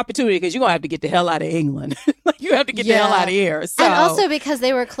 this is your opportunity because you're going to have to get the hell out of England. Like, you have to get the hell out of here. So. And also because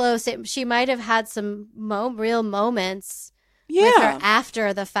they were close, she might have had some real moments with her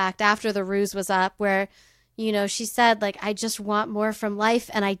after the fact, after the ruse was up, where, you know, she said, like, I just want more from life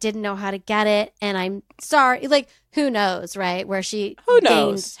and I didn't know how to get it. And I'm sorry. Like, who knows, right? Where she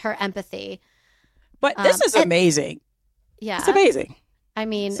gained her empathy. But this is amazing. Yeah. It's amazing. I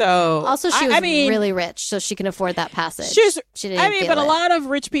mean, so also she was really rich, so she can afford that passage. She didn't but a lot of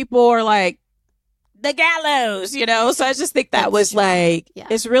rich people are like, the gallows, you know? So I just think that was like,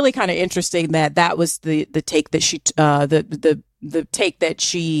 it's really kind of interesting that was the take that she, the take that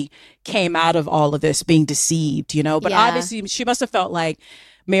she came out of all of this being deceived, you know? But obviously she must have felt like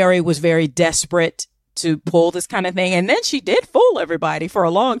Mary was very desperate to pull this kind of thing. And then she did fool everybody for a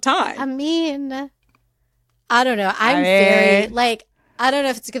long time. I mean, I don't know. I'm very, like, I don't know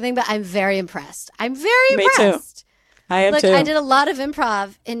if it's a good thing, but I'm very impressed. I'm very impressed. Me too. I am too. I did a lot of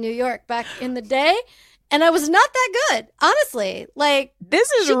improv in New York back in the day, and I was not that good, honestly. Like,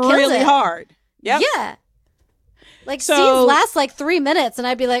 this is really hard. Yep. Yeah. Like, scenes last like 3 minutes, and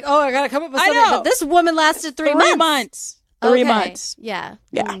I'd be like, oh, I got to come up with something. But this woman lasted 3 months. 3 months. Yeah.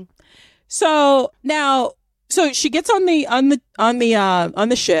 Yeah. Mm. So now, she gets on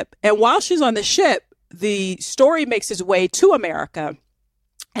the ship, and while she's on the ship, the story makes its way to America,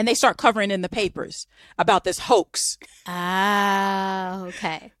 and they start covering in the papers about this hoax. Ah,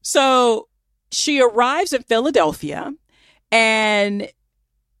 okay. So she arrives in Philadelphia, and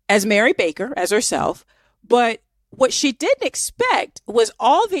as Mary Baker, as herself, but what she didn't expect was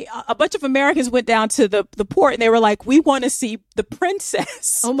a bunch of Americans went down to the port, and they were like, we want to see the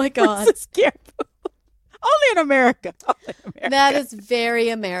princess. Oh my God. Only in America. That is very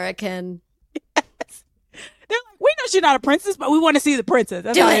American. Yes. They're like, we know she's not a princess, but we want to see the princess.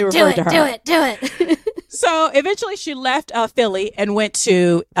 That's how they referred to her. Do it. So eventually she left Philly and went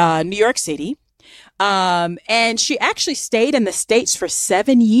to New York City. And she actually stayed in the States for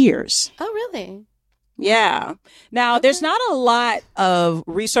 7 years. Oh, really? Yeah. Now, there's not a lot of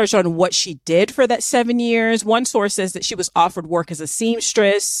research on what she did for that 7 years. One source says that she was offered work as a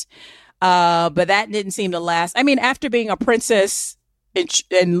seamstress, but that didn't seem to last. I mean, after being a princess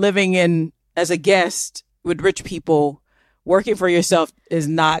and living as a guest with rich people, working for yourself is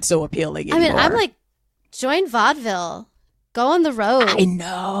not so appealing anymore. I mean, I'm like, join vaudeville. Go on the road. I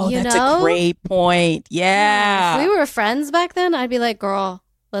know. That's a great point. Yeah. If we were friends back then, I'd be like, girl,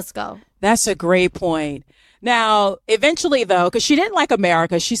 let's go. That's a great point. Now, eventually, though, because she didn't like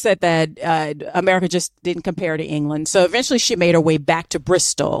America, she said that America just didn't compare to England. So eventually she made her way back to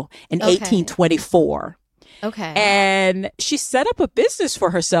Bristol in 1824. Okay. And she set up a business for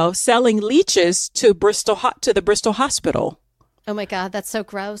herself selling leeches to the Bristol Hospital. Oh my God, that's so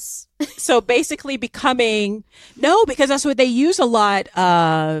gross. So basically because that's what they use a lot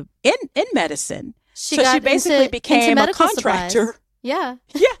in medicine. She basically became a contractor. Supplies. Yeah.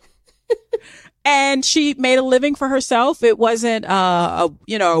 Yeah. And she made a living for herself. It wasn't a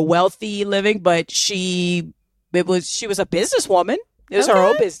wealthy living, but she was a businesswoman. It was her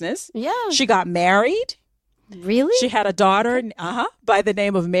own business. Yeah. She got married. Really? She had a daughter by the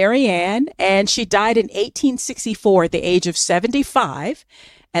name of Mary Ann, and she died in 1864 at the age of 75.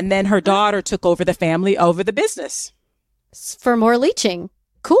 And then her daughter took over the business. For more leeching.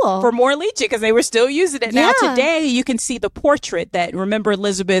 Cool. For more leeching, because they were still using it. Now, today, you can see the portrait remember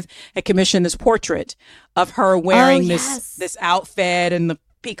Elizabeth had commissioned this portrait of her wearing this outfit and the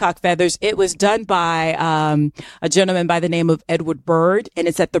peacock feathers. It was done by a gentleman by the name of Edward Bird, and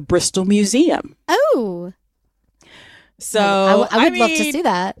it's at the Bristol Museum. Oh. So I would love to see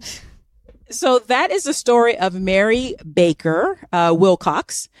that. So that is the story of Mary Baker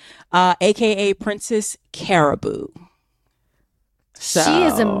Wilcox, a.k.a. Princess Caribou. So, she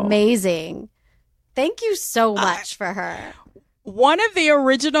is amazing. Thank you so much for her. One of the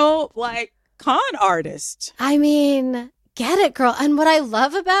original, con artists. I mean, get it, girl. And what I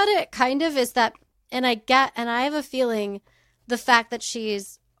love about it kind of is that, and I have a feeling the fact that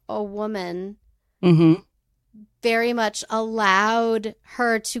she's a woman very much allowed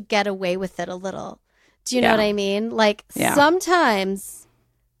her to get away with it a little. Do you know what I mean? Like sometimes,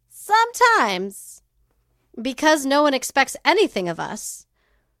 because no one expects anything of us,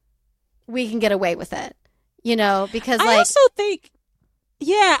 we can get away with it, you know, because I also think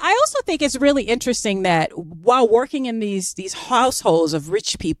it's really interesting that while working in these households of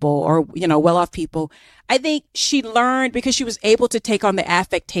rich people or, you know, well-off people, I think she learned because she was able to take on the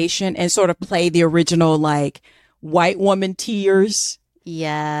affectation and sort of play the original, like, white woman tears.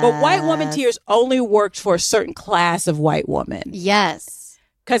 Yeah. But white woman tears only worked for a certain class of white woman. Yes.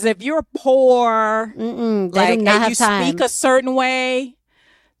 Because if you're poor, like, and you speak a certain way,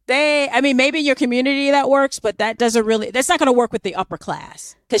 maybe in your community that works, but that's not going to work with the upper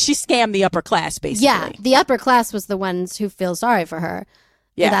class because she scammed the upper class, basically. Yeah. The upper class was the ones who feel sorry for her.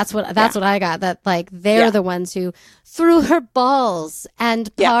 Yeah. And that's what I got, that like they're the ones who threw her balls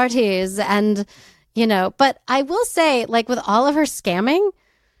and parties and, you know, but I will say, like, with all of her scamming,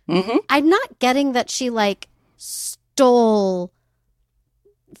 I'm not getting that she like stole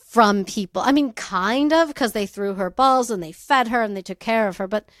from people. I mean, kind of, because they threw her balls and they fed her and they took care of her.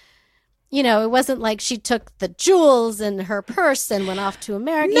 But, you know, it wasn't like she took the jewels in her purse and went off to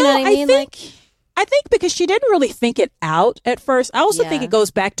America. You know what I mean? I think because she didn't really think it out at first. I also think it goes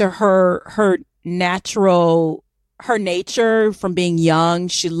back to her nature from being young.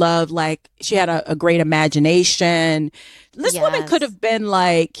 She loved, like, she had a great imagination. This woman could have been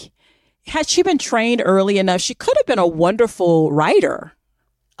like, had she been trained early enough, she could have been a wonderful writer.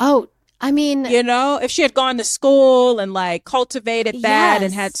 Oh, I mean, you know, if she had gone to school and like cultivated that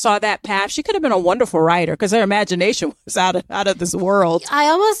and saw that path, she could have been a wonderful writer because her imagination was out of this world. I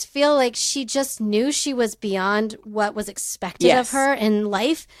almost feel like she just knew she was beyond what was expected of her in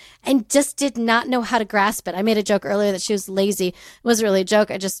life and just did not know how to grasp it. I made a joke earlier that she was lazy. It wasn't really a joke.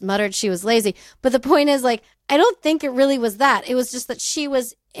 I just muttered she was lazy. But the point is, like, I don't think it really was that. It was just that she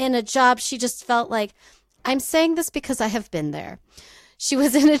was in a job. She just felt like, I'm saying this because I have been there. She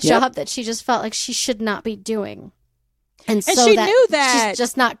was in a job that she just felt like she should not be doing. And so she knew that she's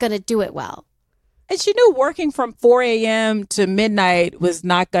just not going to do it well. And she knew working from 4 a.m. to midnight was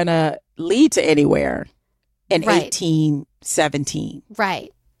not going to lead to anywhere in 1817.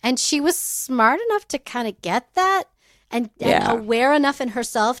 Right. And she was smart enough to kind of get that and aware enough in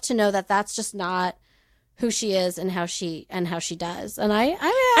herself to know that that's just not who she is and how she does. And I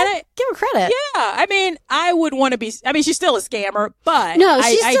give her credit. Yeah. I mean, I would want to be, I mean, she's still a scammer, but no,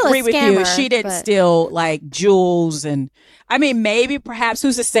 she's I still agree a with scammer, you. She didn't steal like jewels. And I mean, maybe perhaps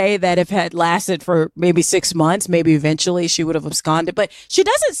who's to say that if it had lasted for maybe 6 months, maybe eventually she would have absconded. But she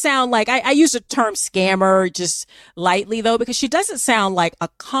doesn't sound like, I use the term scammer just lightly though, because she doesn't sound like a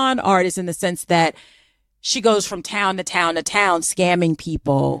con artist in the sense that she goes from town to town to town scamming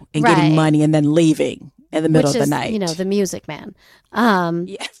people and getting money and then leaving in the middle of the night. You know, the Music Man.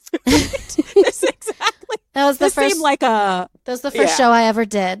 Yes. That's exactly. That was the first. Seemed like that was the first show I ever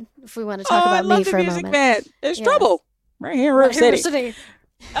did. If we want to talk about me for a moment. Man. There's trouble right here in River City.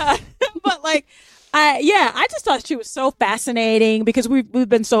 But like, I just thought she was so fascinating because we've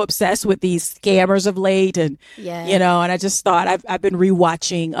been so obsessed with these scammers of late, and you know, and I just thought I've been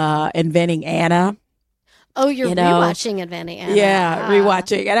rewatching Inventing Anna. Oh, you're rewatching Inventing Anna. Yeah,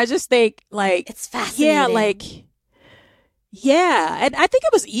 rewatching. And I just think, like, it's fascinating. Yeah, like, yeah. And I think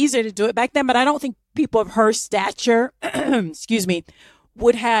it was easier to do it back then, but I don't think people of her stature, excuse me,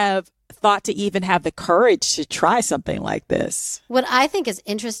 would have thought to even have the courage to try something like this. What I think is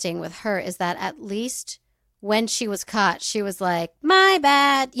interesting with her is that at least when she was caught, she was like, my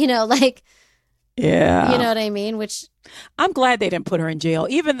bad, you know, like, yeah. You know what I mean? Which I'm glad they didn't put her in jail,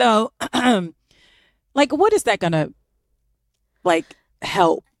 even though... Like, what is that going to, like,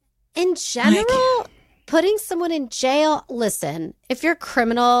 help? In general, putting someone in jail, listen, if you're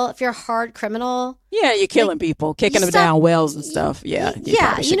criminal, if you're a hard criminal. Yeah, you're killing people, kicking them down wells and stuff. Yeah, you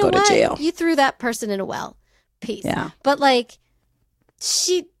probably should go to jail. You threw that person in a well. Peace. Yeah. But, like,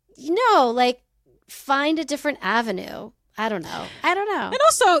 like, find a different avenue. I don't know. And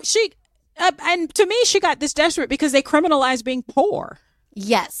also, and to me, she got this desperate because they criminalized being poor.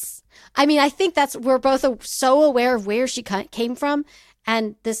 Yes. I mean, I think we're both so aware of where she came from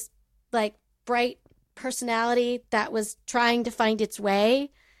and this like bright personality that was trying to find its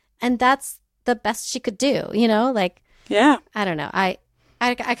way. And that's the best she could do, you know, like, yeah, I don't know. I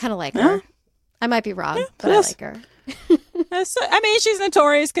kind of like her. I might be wrong, but I like her. I mean, she's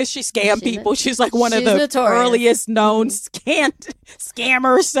notorious because she scammed people. She's like one of the earliest known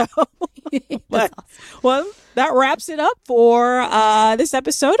scammers. So, but, well, that wraps it up for this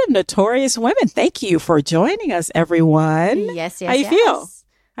episode of Notorious Women. Thank you for joining us, everyone. Yes. How you feel?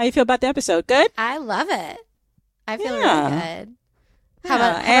 How you feel about the episode? Good? I love it. I feel really good. How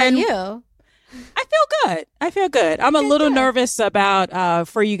about you? I feel good. I'm a little nervous about,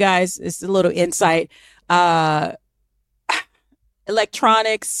 for you guys, it's a little insight.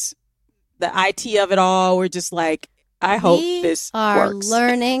 Electronics, the IT of it all. We're just like, I hope this works. We are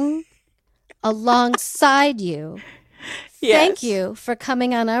learning alongside you. Yes. Thank you for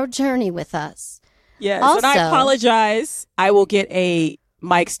coming on our journey with us. Yes, also, and I apologize. I will get a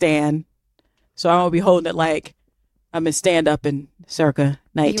mic stand, so I won't be holding it like I'm in stand-up in circa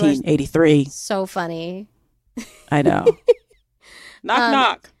 1983. So funny. I know. Knock,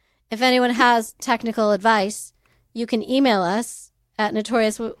 knock. If anyone has technical advice, you can email us at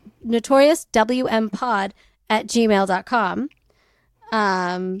notoriouswmpod@gmail.com.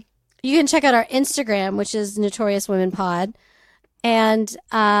 You can check out our Instagram, which is Notorious Women Pod, and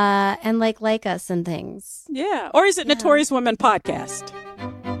like us and things. Yeah. Or is it Notorious Women Podcast?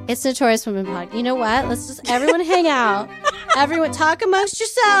 It's Notorious Women Pod. You know what? Let's just everyone hang out. Everyone talk amongst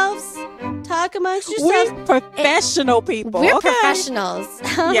yourselves. Talk amongst yourselves. We're professional people. We're professionals.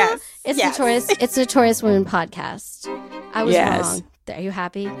 Yes. It's Notorious Women Podcast. I was wrong. Are you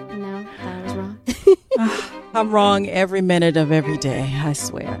happy now that I was wrong? I'm wrong every minute of every day, I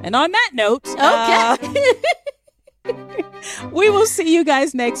swear. And on that note, we will see you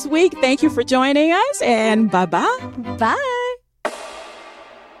guys next week. Thank you for joining us, and bye-bye. Bye.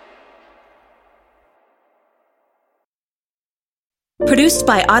 Produced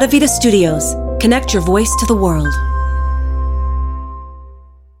by Audavita Studios. Connect your voice to the world.